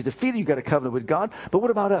your enemy is defeated. You got a covenant with God. But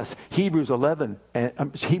what about us? Hebrews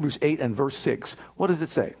 8 and verse 6. What does it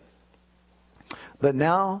say? But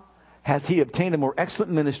now hath he obtained a more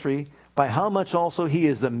excellent ministry, by how much also he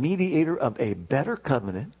is the mediator of a better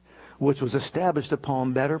covenant, which was established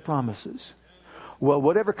upon better promises. Well,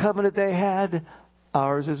 whatever covenant they had,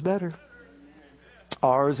 ours is better.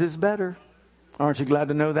 Ours is better. Aren't you glad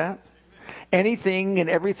to know that? Anything and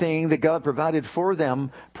everything that God provided for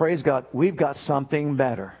them, praise God, we've got something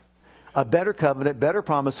better. A better covenant, better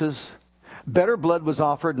promises, better blood was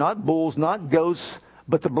offered, not bulls, not goats,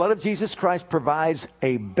 but the blood of Jesus Christ provides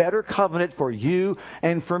a better covenant for you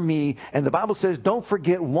and for me. And the Bible says, don't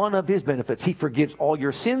forget one of his benefits. He forgives all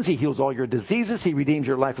your sins. He heals all your diseases. He redeems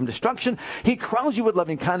your life from destruction. He crowns you with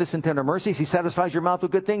loving kindness and tender mercies. He satisfies your mouth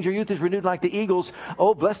with good things. Your youth is renewed like the eagles.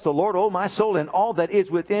 Oh, bless the Lord, oh, my soul, and all that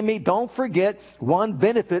is within me. Don't forget one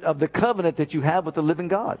benefit of the covenant that you have with the living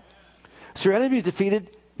God. So your enemy is defeated.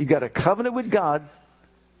 You got a covenant with God.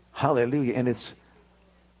 Hallelujah. And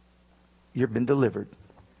you've been delivered.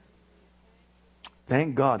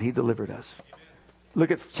 Thank God he delivered us.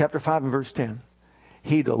 Look at chapter 5 and verse 10.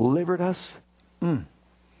 He delivered us.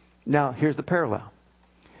 Now, here's the parallel.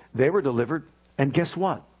 They were delivered, and guess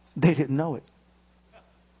what? They didn't know it.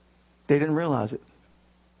 They didn't realize it.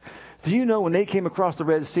 Do you know when they came across the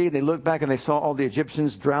Red Sea, they looked back and they saw all the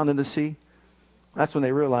Egyptians drowned in the sea? That's when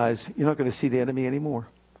they realized you're not going to see the enemy anymore.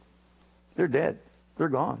 They're dead. They're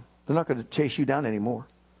gone. They're not going to chase you down anymore.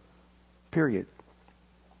 Period.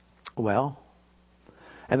 Well,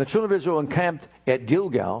 And the children of Israel encamped at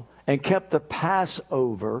Gilgal and kept the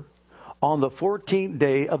Passover on the 14th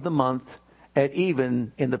day of the month at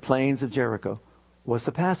even in the plains of Jericho. What's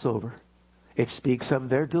the Passover? It speaks of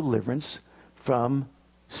their deliverance from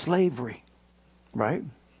slavery, right?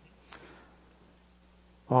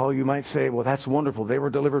 Oh, you might say, well, that's wonderful. They were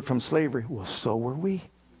delivered from slavery. Well, so were we.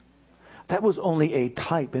 That was only a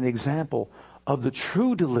type, an example of the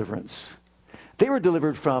true deliverance. They were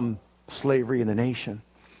delivered from slavery in the nation.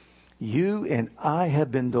 You and I have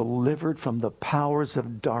been delivered from the powers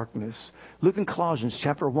of darkness. Look in Colossians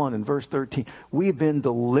chapter 1 and verse 13. We've been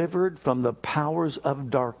delivered from the powers of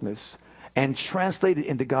darkness and translated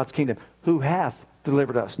into God's kingdom, who hath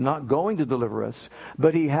delivered us, not going to deliver us,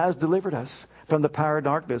 but he has delivered us from the power of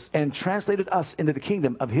darkness and translated us into the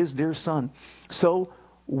kingdom of his dear Son. So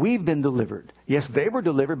we've been delivered. Yes, they were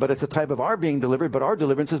delivered, but it's a type of our being delivered, but our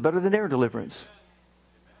deliverance is better than their deliverance.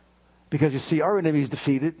 Because you see, our enemy is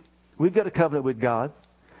defeated. We've got a covenant with God,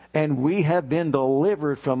 and we have been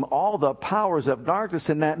delivered from all the powers of darkness,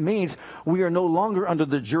 and that means we are no longer under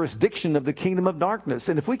the jurisdiction of the kingdom of darkness.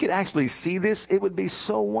 And if we could actually see this, it would be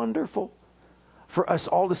so wonderful for us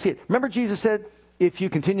all to see it. Remember, Jesus said, if you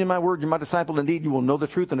continue in my word, you're my disciple indeed, you will know the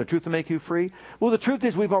truth, and the truth will make you free. Well, the truth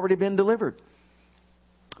is we've already been delivered.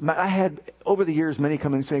 I had, over the years, many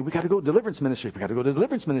come and say, we got to go to deliverance ministries. We got to go to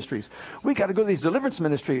deliverance ministries. We got to go to these deliverance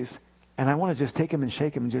ministries. And I want to just take them and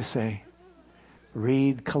shake them and just say,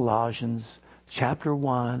 read Colossians chapter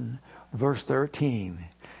 1, verse 13.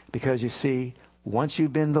 Because you see, once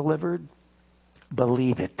you've been delivered,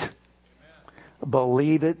 believe it. Amen.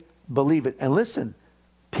 Believe it. Believe it. And listen,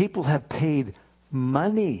 people have paid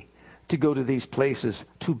money to go to these places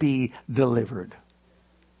to be delivered.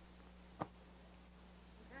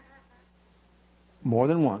 More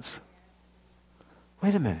than once.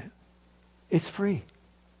 Wait a minute. It's free.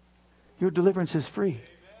 Your deliverance is free.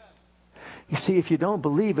 You see, if you don't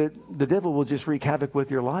believe it, the devil will just wreak havoc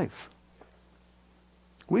with your life.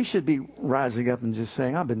 We should be rising up and just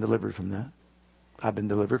saying, I've been delivered from that. I've been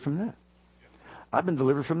delivered from that. I've been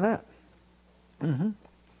delivered from that.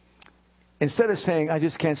 Instead of saying, I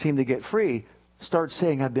just can't seem to get free, start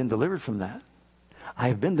saying, I've been delivered from that. I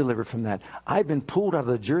have been delivered from that. I've been pulled out of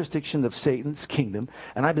the jurisdiction of Satan's kingdom,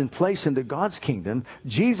 and I've been placed into God's kingdom.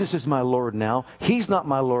 Jesus is my Lord now. He's not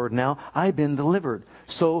my Lord now. I've been delivered.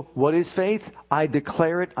 So what is faith? I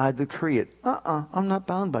declare it. I decree it. I'm not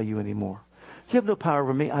bound by you anymore. You have no power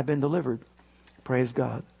over me. I've been delivered. Praise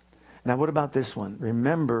God. Now what about this one?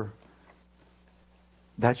 Remember,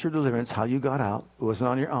 that's your deliverance, how you got out. It wasn't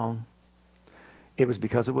on your own. It was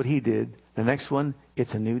because of what he did. The next one,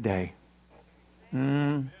 it's a new day.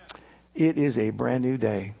 It is a brand new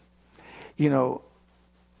day. You know,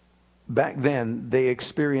 back then they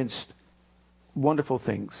experienced wonderful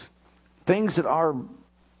things. Things that our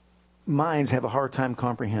minds have a hard time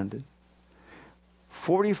comprehending.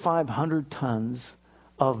 4,500 tons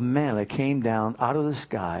of manna came down out of the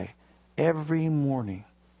sky every morning.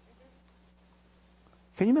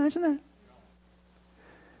 Can you imagine that?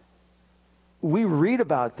 We read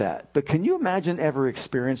about that, but can you imagine ever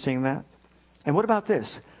experiencing that? And what about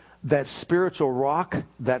this? That spiritual rock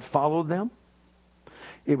that followed them?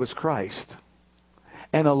 It was Christ.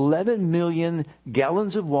 And 11 million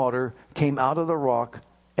gallons of water came out of the rock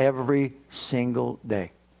every single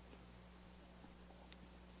day.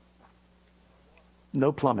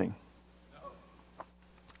 No plumbing.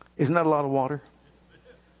 Isn't that a lot of water?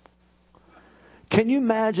 Can you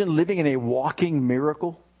imagine living in a walking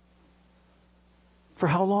miracle? For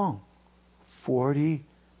how long? 40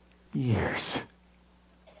 years.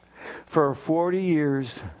 For 40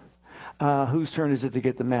 years, whose turn is it to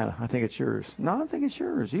get the manna? I think it's yours. No, I think it's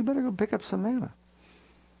yours. You better go pick up some manna.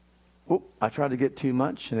 Oh, I tried to get too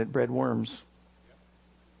much and it bred worms.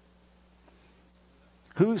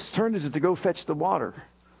 Whose turn is it to go fetch the water?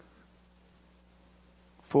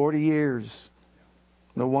 40 years.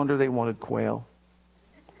 No wonder they wanted quail.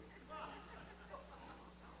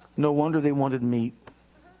 No wonder they wanted meat.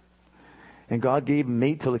 And God gave them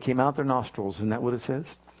meat till it came out their nostrils. Isn't that what it says?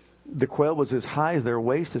 The quail was as high as their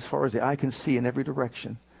waist, as far as the eye can see in every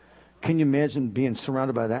direction. Can you imagine being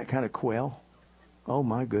surrounded by that kind of quail? Oh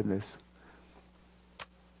my goodness.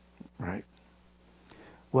 Right.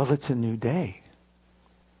 Well, it's a new day.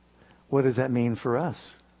 What does that mean for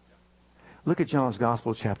us? Look at John's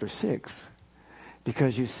Gospel, chapter 6.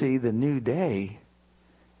 Because you see, the new day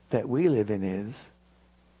that we live in is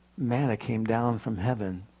manna came down from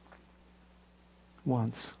heaven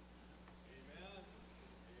once.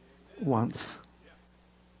 Once.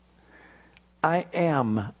 I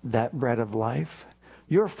am that bread of life.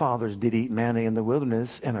 Your fathers did eat manna in the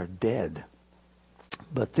wilderness and are dead.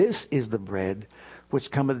 But this is the bread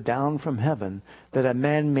which cometh down from heaven, that a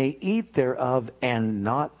man may eat thereof and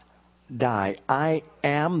not die. I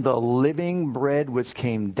am the living bread which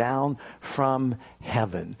came down from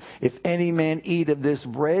heaven. If any man eat of this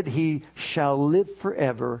bread, he shall live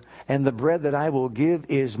forever. And the bread that I will give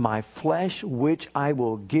is my flesh, which I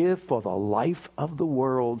will give for the life of the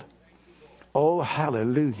world. Oh,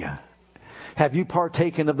 hallelujah. Have you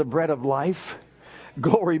partaken of the bread of life?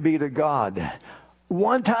 Glory be to God.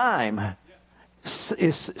 One time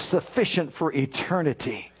is sufficient for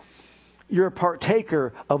eternity. You're a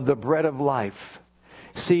partaker of the bread of life.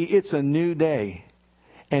 See, it's a new day.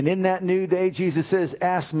 And in that new day, Jesus says,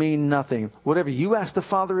 ask me nothing. Whatever you ask the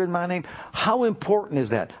Father in my name, how important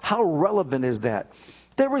is that? How relevant is that?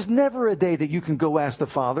 There was never a day that you can go ask the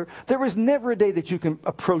Father. There was never a day that you can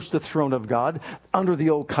approach the throne of God under the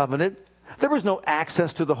old covenant. There was no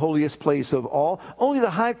access to the holiest place of all. Only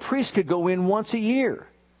the high priest could go in once a year.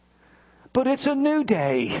 But it's a new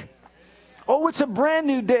day. Oh, it's a brand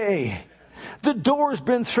new day. The door's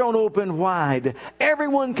been thrown open wide.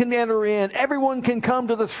 Everyone can enter in. Everyone can come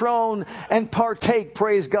to the throne and partake,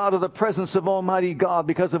 praise God, of the presence of Almighty God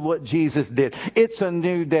because of what Jesus did. It's a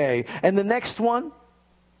new day. And the next one,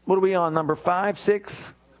 what are we on? Number 5,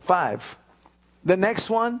 6, 5. The next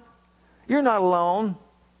one, you're not alone.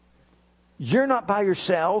 You're not by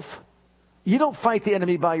yourself. You don't fight the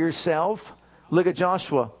enemy by yourself. Look at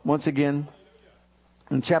Joshua once again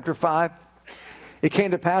in chapter 5. It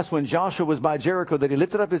came to pass when Joshua was by Jericho that he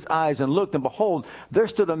lifted up his eyes and looked, and behold, there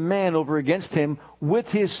stood a man over against him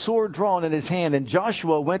with his sword drawn in his hand. And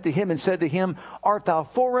Joshua went to him and said to him, art thou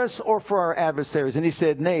for us or for our adversaries? And he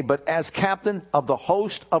said, nay, but as captain of the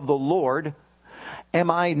host of the Lord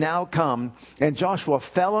am I now come. And Joshua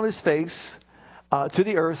fell on his face to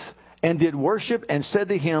the earth and did worship and said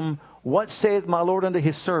to him, what saith my Lord unto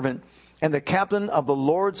his servant? And the captain of the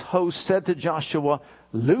Lord's host said to Joshua,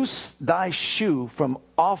 loose thy shoe from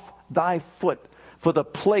off thy foot, for the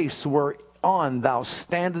place whereon thou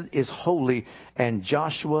standest is holy. And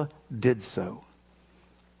Joshua did so.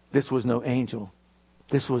 This was no angel.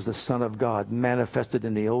 This was the Son of God, manifested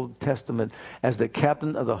in the Old Testament as the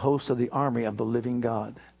captain of the host of the army of the living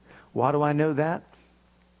God. Why do I know that?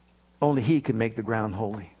 Only he can make the ground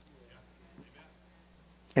holy.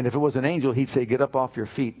 And if it was an angel, he'd say, get up off your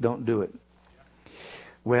feet, don't do it.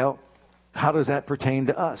 Well, how does that pertain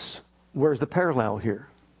to us? Where's the parallel here?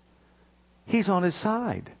 He's on his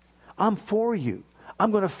side. I'm for you.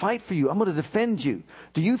 I'm going to fight for you. I'm going to defend you.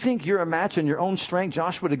 Do you think you're a match in your own strength,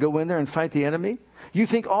 Joshua, to go in there and fight the enemy? You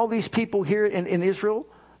think all these people here in Israel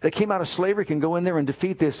that came out of slavery can go in there and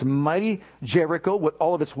defeat this mighty Jericho with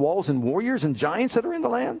all of its walls and warriors and giants that are in the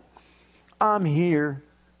land? I'm here,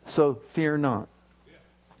 so fear not.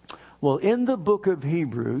 Well, in the book of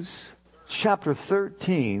Hebrews, chapter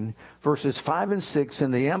 13, verses 5 and 6 in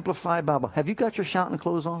the Amplified Bible. Have you got your shouting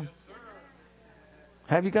clothes on?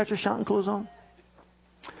 Have you got your shouting clothes on?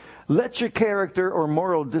 Let your character or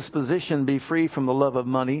moral disposition be free from the love of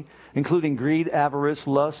money, including greed, avarice,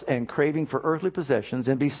 lust, and craving for earthly possessions,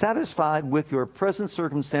 and be satisfied with your present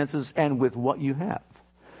circumstances and with what you have.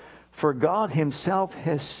 For God himself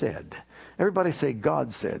has said. Everybody say,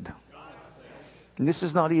 God said. And this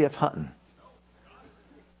is not E.F. Hutton.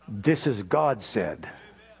 This is God said.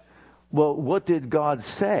 Well, what did God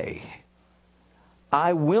say?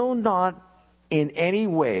 I will not in any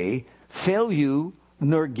way fail you,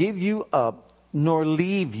 nor give you up, nor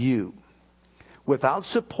leave you without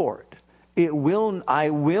support. I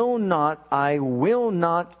will not.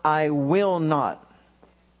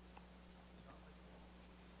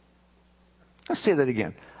 Let's say that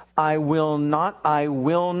again. I will not.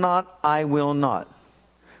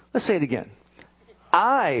 Let's say it again.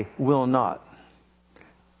 I will not.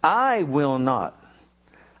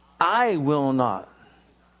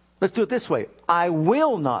 Let's do it this way. I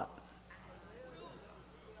will not.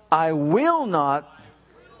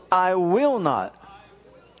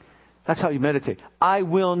 That's how you meditate. I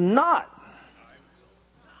will not.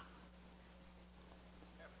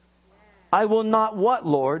 I will not what,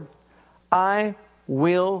 Lord? I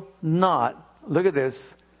will not. Look at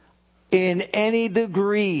this. In any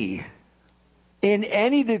degree,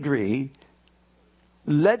 leave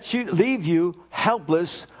you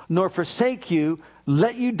helpless, nor forsake you,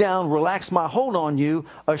 let you down, relax my hold on you,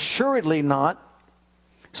 assuredly not.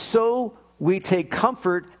 So we take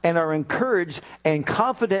comfort and are encouraged, and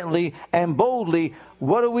confidently and boldly,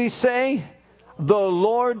 what do we say? The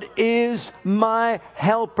Lord is my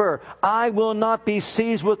helper. I will not be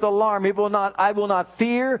seized with alarm. I will not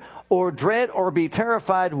fear or dread or be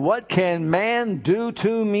terrified. What can man do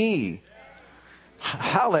to me?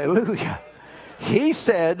 Hallelujah. He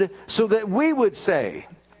said so that we would say.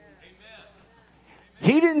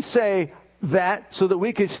 He didn't say that so that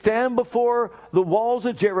we could stand before the walls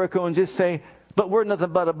of Jericho and just say, but we're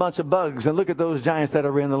nothing but a bunch of bugs, and look at those giants that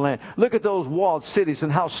are in the land. Look at those walled cities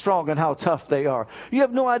and how strong and how tough they are. You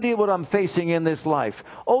have no idea what I'm facing in this life.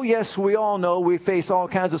 Oh, yes, we all know we face all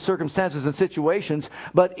kinds of circumstances and situations,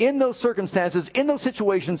 but in those circumstances, in those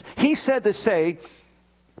situations, he said to say,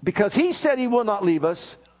 because he said he will not leave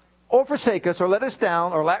us or forsake us or let us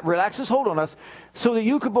down or relax his hold on us, so that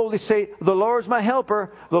you could boldly say, the Lord is my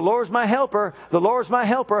helper, the Lord is my helper, the Lord is my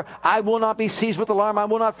helper. I will not be seized with alarm, I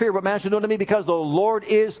will not fear what man should do unto me, because the Lord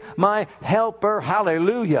is my helper.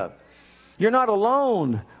 Hallelujah. You're not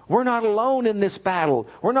alone. We're not alone in this battle.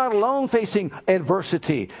 We're not alone facing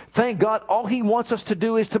adversity. Thank God, all he wants us to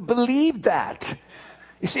do is to believe that.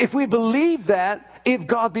 You see, if we believe that, if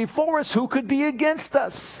God be for us, who could be against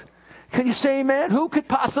us? Can you say amen? Who could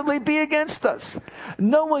possibly be against us?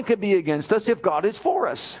 No one could be against us if God is for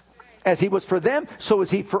us. As he was for them, so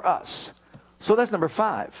is he for us. So that's number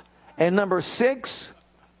 5. And number 6,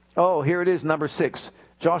 oh, here it is, number 6.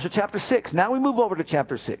 Joshua chapter 6. Now we move over to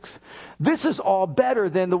chapter 6. This is all better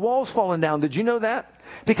than the walls falling down. Did you know that?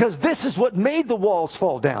 Because this is what made the walls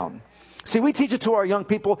fall down. See, we teach it to our young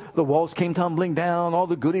people. The walls came tumbling down. All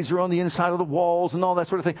the goodies are on the inside of the walls and all that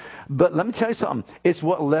sort of thing. But let me tell you something. It's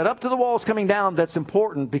what led up to the walls coming down that's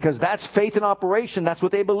important, because that's faith in operation. That's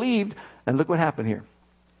what they believed. And look what happened here.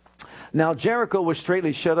 Now Jericho was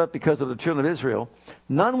straitly shut up because of the children of Israel.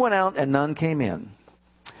 None went out and none came in.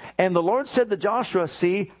 And the Lord said to Joshua,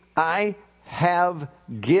 see, I have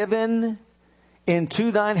given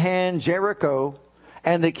into thine hand Jericho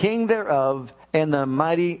and the king thereof, and the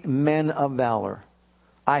mighty men of valor.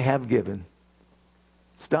 I have given.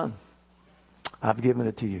 It's done. I've given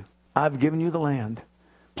it to you. I've given you the land.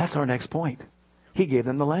 That's our next point. He gave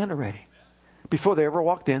them the land already. Before they ever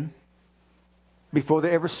walked in, before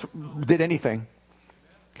they ever did anything,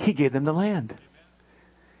 he gave them the land.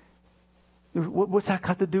 What's that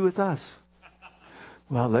got to do with us?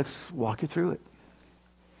 Well, let's walk you through it.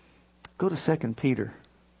 Go to 2 Peter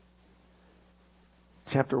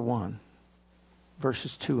chapter 1.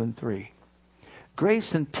 Verses 2 and 3.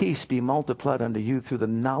 Grace and peace be multiplied unto you through the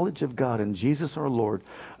knowledge of God and Jesus our Lord,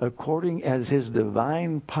 according as his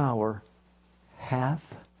divine power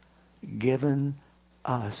hath given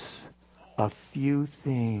us a few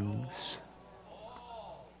things.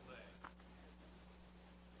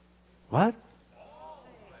 What?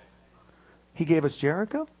 He gave us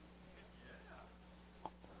Jericho?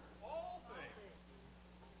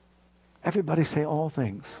 Everybody say all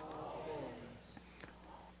things.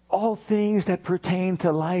 All things that pertain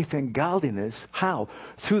to life and godliness. How?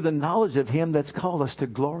 Through the knowledge of him that's called us to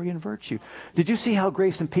glory and virtue. Did you see how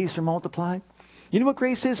grace and peace are multiplied? You know what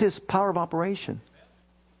grace is? His power of operation.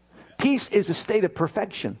 Peace is a state of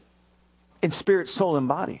perfection in spirit, soul, and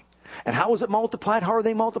body. And how is it multiplied? How are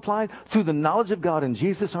they multiplied? Through the knowledge of God and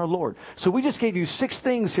Jesus our Lord. So we just gave you 6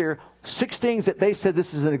 things here. 6 things that they said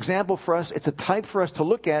this is an example for us. It's a type for us to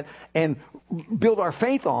look at and build our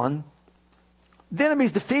faith on. The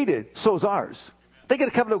enemy's defeated, so is ours. They get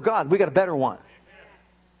a covenant with God. We got a better one.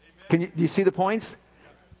 Do you see the points?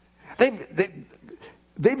 They've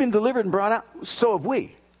been delivered and brought out, so have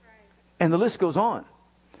we. And the list goes on.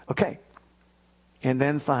 Okay. And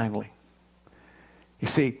then finally, you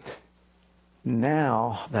see,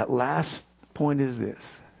 now that last point is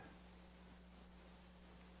this.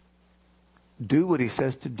 Do what he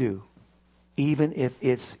says to do, even if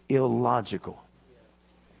it's illogical.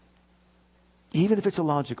 Even if it's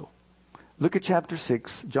illogical. Look at chapter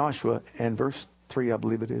 6, Joshua, and verse 3, I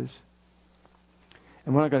believe it is.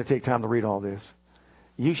 And we're not going to take time to read all this.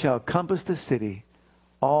 You shall compass the city,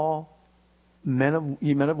 all men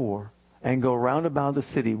of war, and go round about the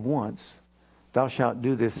city once. Thou shalt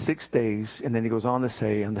do this 6 days. And then he goes on to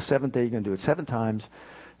say, on the 7th day, you're going to do it 7 times.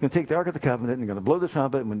 You're going to take the Ark of the Covenant, and you're going to blow the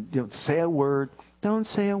trumpet. And when you say a word, don't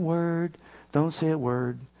say a word. Don't say a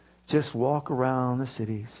word. Just walk around the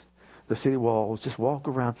cities. The city walls, just walk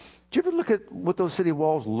around. Do you ever look at what those city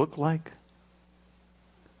walls look like?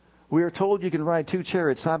 We are told you can ride 2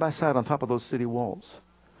 chariots side by side on top of those city walls.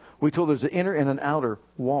 We're told there's an inner and an outer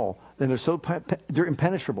wall. And they're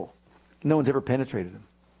impenetrable. No one's ever penetrated them.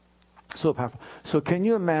 So powerful. So can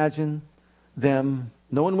you imagine them,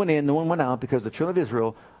 no one went in, no one went out, because the children of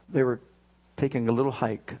Israel, they were taking a little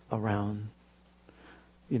hike around,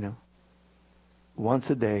 once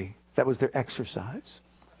a day. That was their exercise.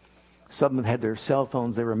 Some of them had their cell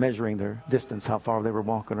phones. They were measuring their distance, how far they were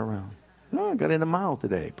walking around. No, I got in a mile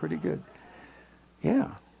today. Pretty good.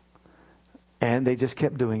 Yeah. And they just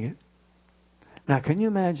kept doing it. Now, can you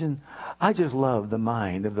imagine I just love the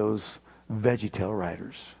mind of those VeggieTale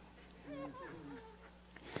writers.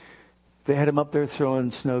 They had him up there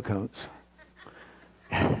throwing snow cones.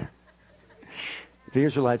 The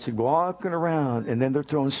Israelites are walking around, and then they're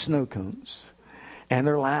throwing snow cones. And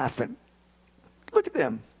they're laughing. Look at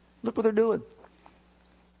them. Look what they're doing.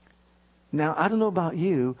 Now, I don't know about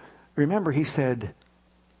you. Remember, he said,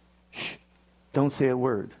 shh, don't say a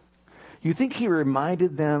word. You think he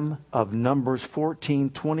reminded them of Numbers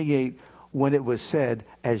 14:28 when it was said,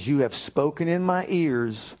 as you have spoken in my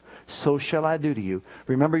ears, so shall I do to you.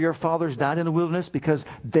 Remember your fathers died in the wilderness because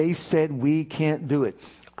they said we can't do it.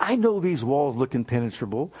 I know these walls look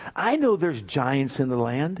impenetrable. I know there's giants in the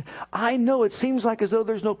land. I know it seems like as though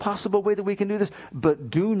there's no possible way that we can do this. But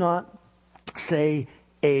do not say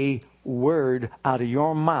a word out of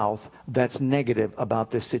your mouth that's negative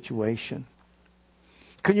about this situation.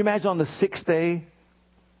 Can you imagine on the 6th day,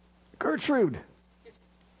 Gertrude,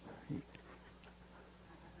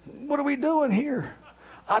 what are we doing here?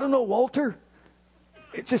 I don't know, Walter.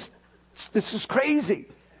 This is crazy.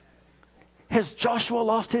 Has Joshua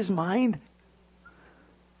lost his mind?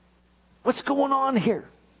 What's going on here?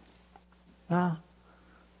 Not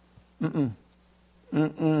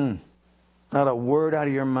a word out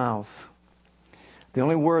of your mouth. The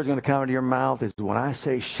only word that's going to come out of your mouth is when I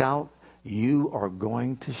say shout, you are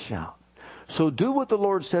going to shout. So do what the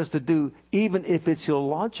Lord says to do, even if it's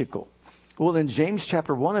illogical. Well, in James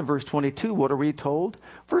chapter 1 and verse 22, what are we told?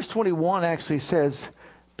 Verse 21 actually says,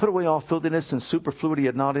 put away all filthiness and superfluity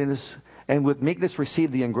of naughtiness, and with meekness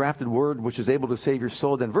receive the engrafted word, which is able to save your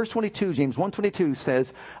soul. Then verse 22, James 1:22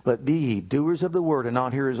 says, but be ye doers of the word and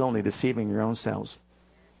not hearers only, deceiving your own selves.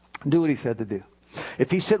 Do what he said to do.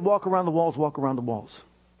 If he said walk around the walls, walk around the walls.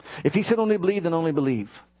 If he said only believe, then only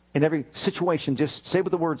believe. In every situation, just say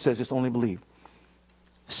what the word says, just only believe.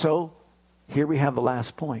 So, here we have the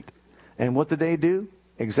last point. And what did they do?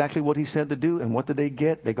 Exactly what he said to do. And what did they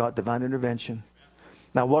get? They got divine intervention.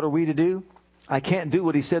 Now, what are we to do? I can't do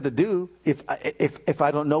what he said to do if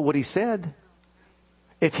I don't know what he said.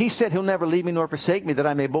 If he said he'll never leave me nor forsake me, that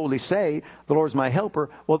I may boldly say, the Lord is my helper,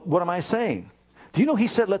 well, what am I saying? Do you know he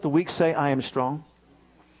said, let the weak say, I am strong?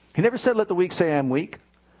 He never said, let the weak say, I am weak.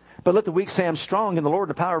 But let the weak say, I'm strong in the Lord,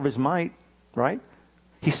 the power of his might. Right?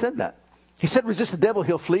 He said that. He said, resist the devil,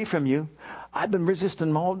 he'll flee from you. I've been resisting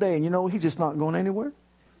him all day, and you know, he's just not going anywhere.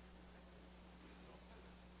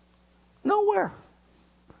 Nowhere.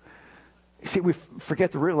 You see, we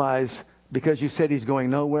forget to realize, because you said he's going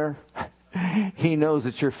nowhere, he knows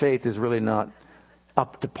that your faith is really not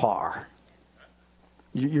up to par.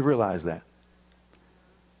 You realize that.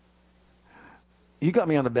 You got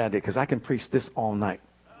me on a bad day, because I can preach this all night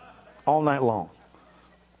long.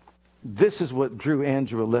 This is what drew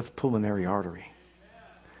Andrew a left pulmonary artery.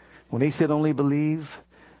 When he said only believe,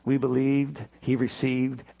 we believed. He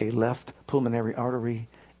received a left pulmonary artery,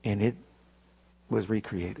 and it was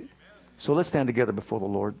recreated. So let's stand together before the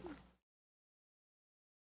Lord.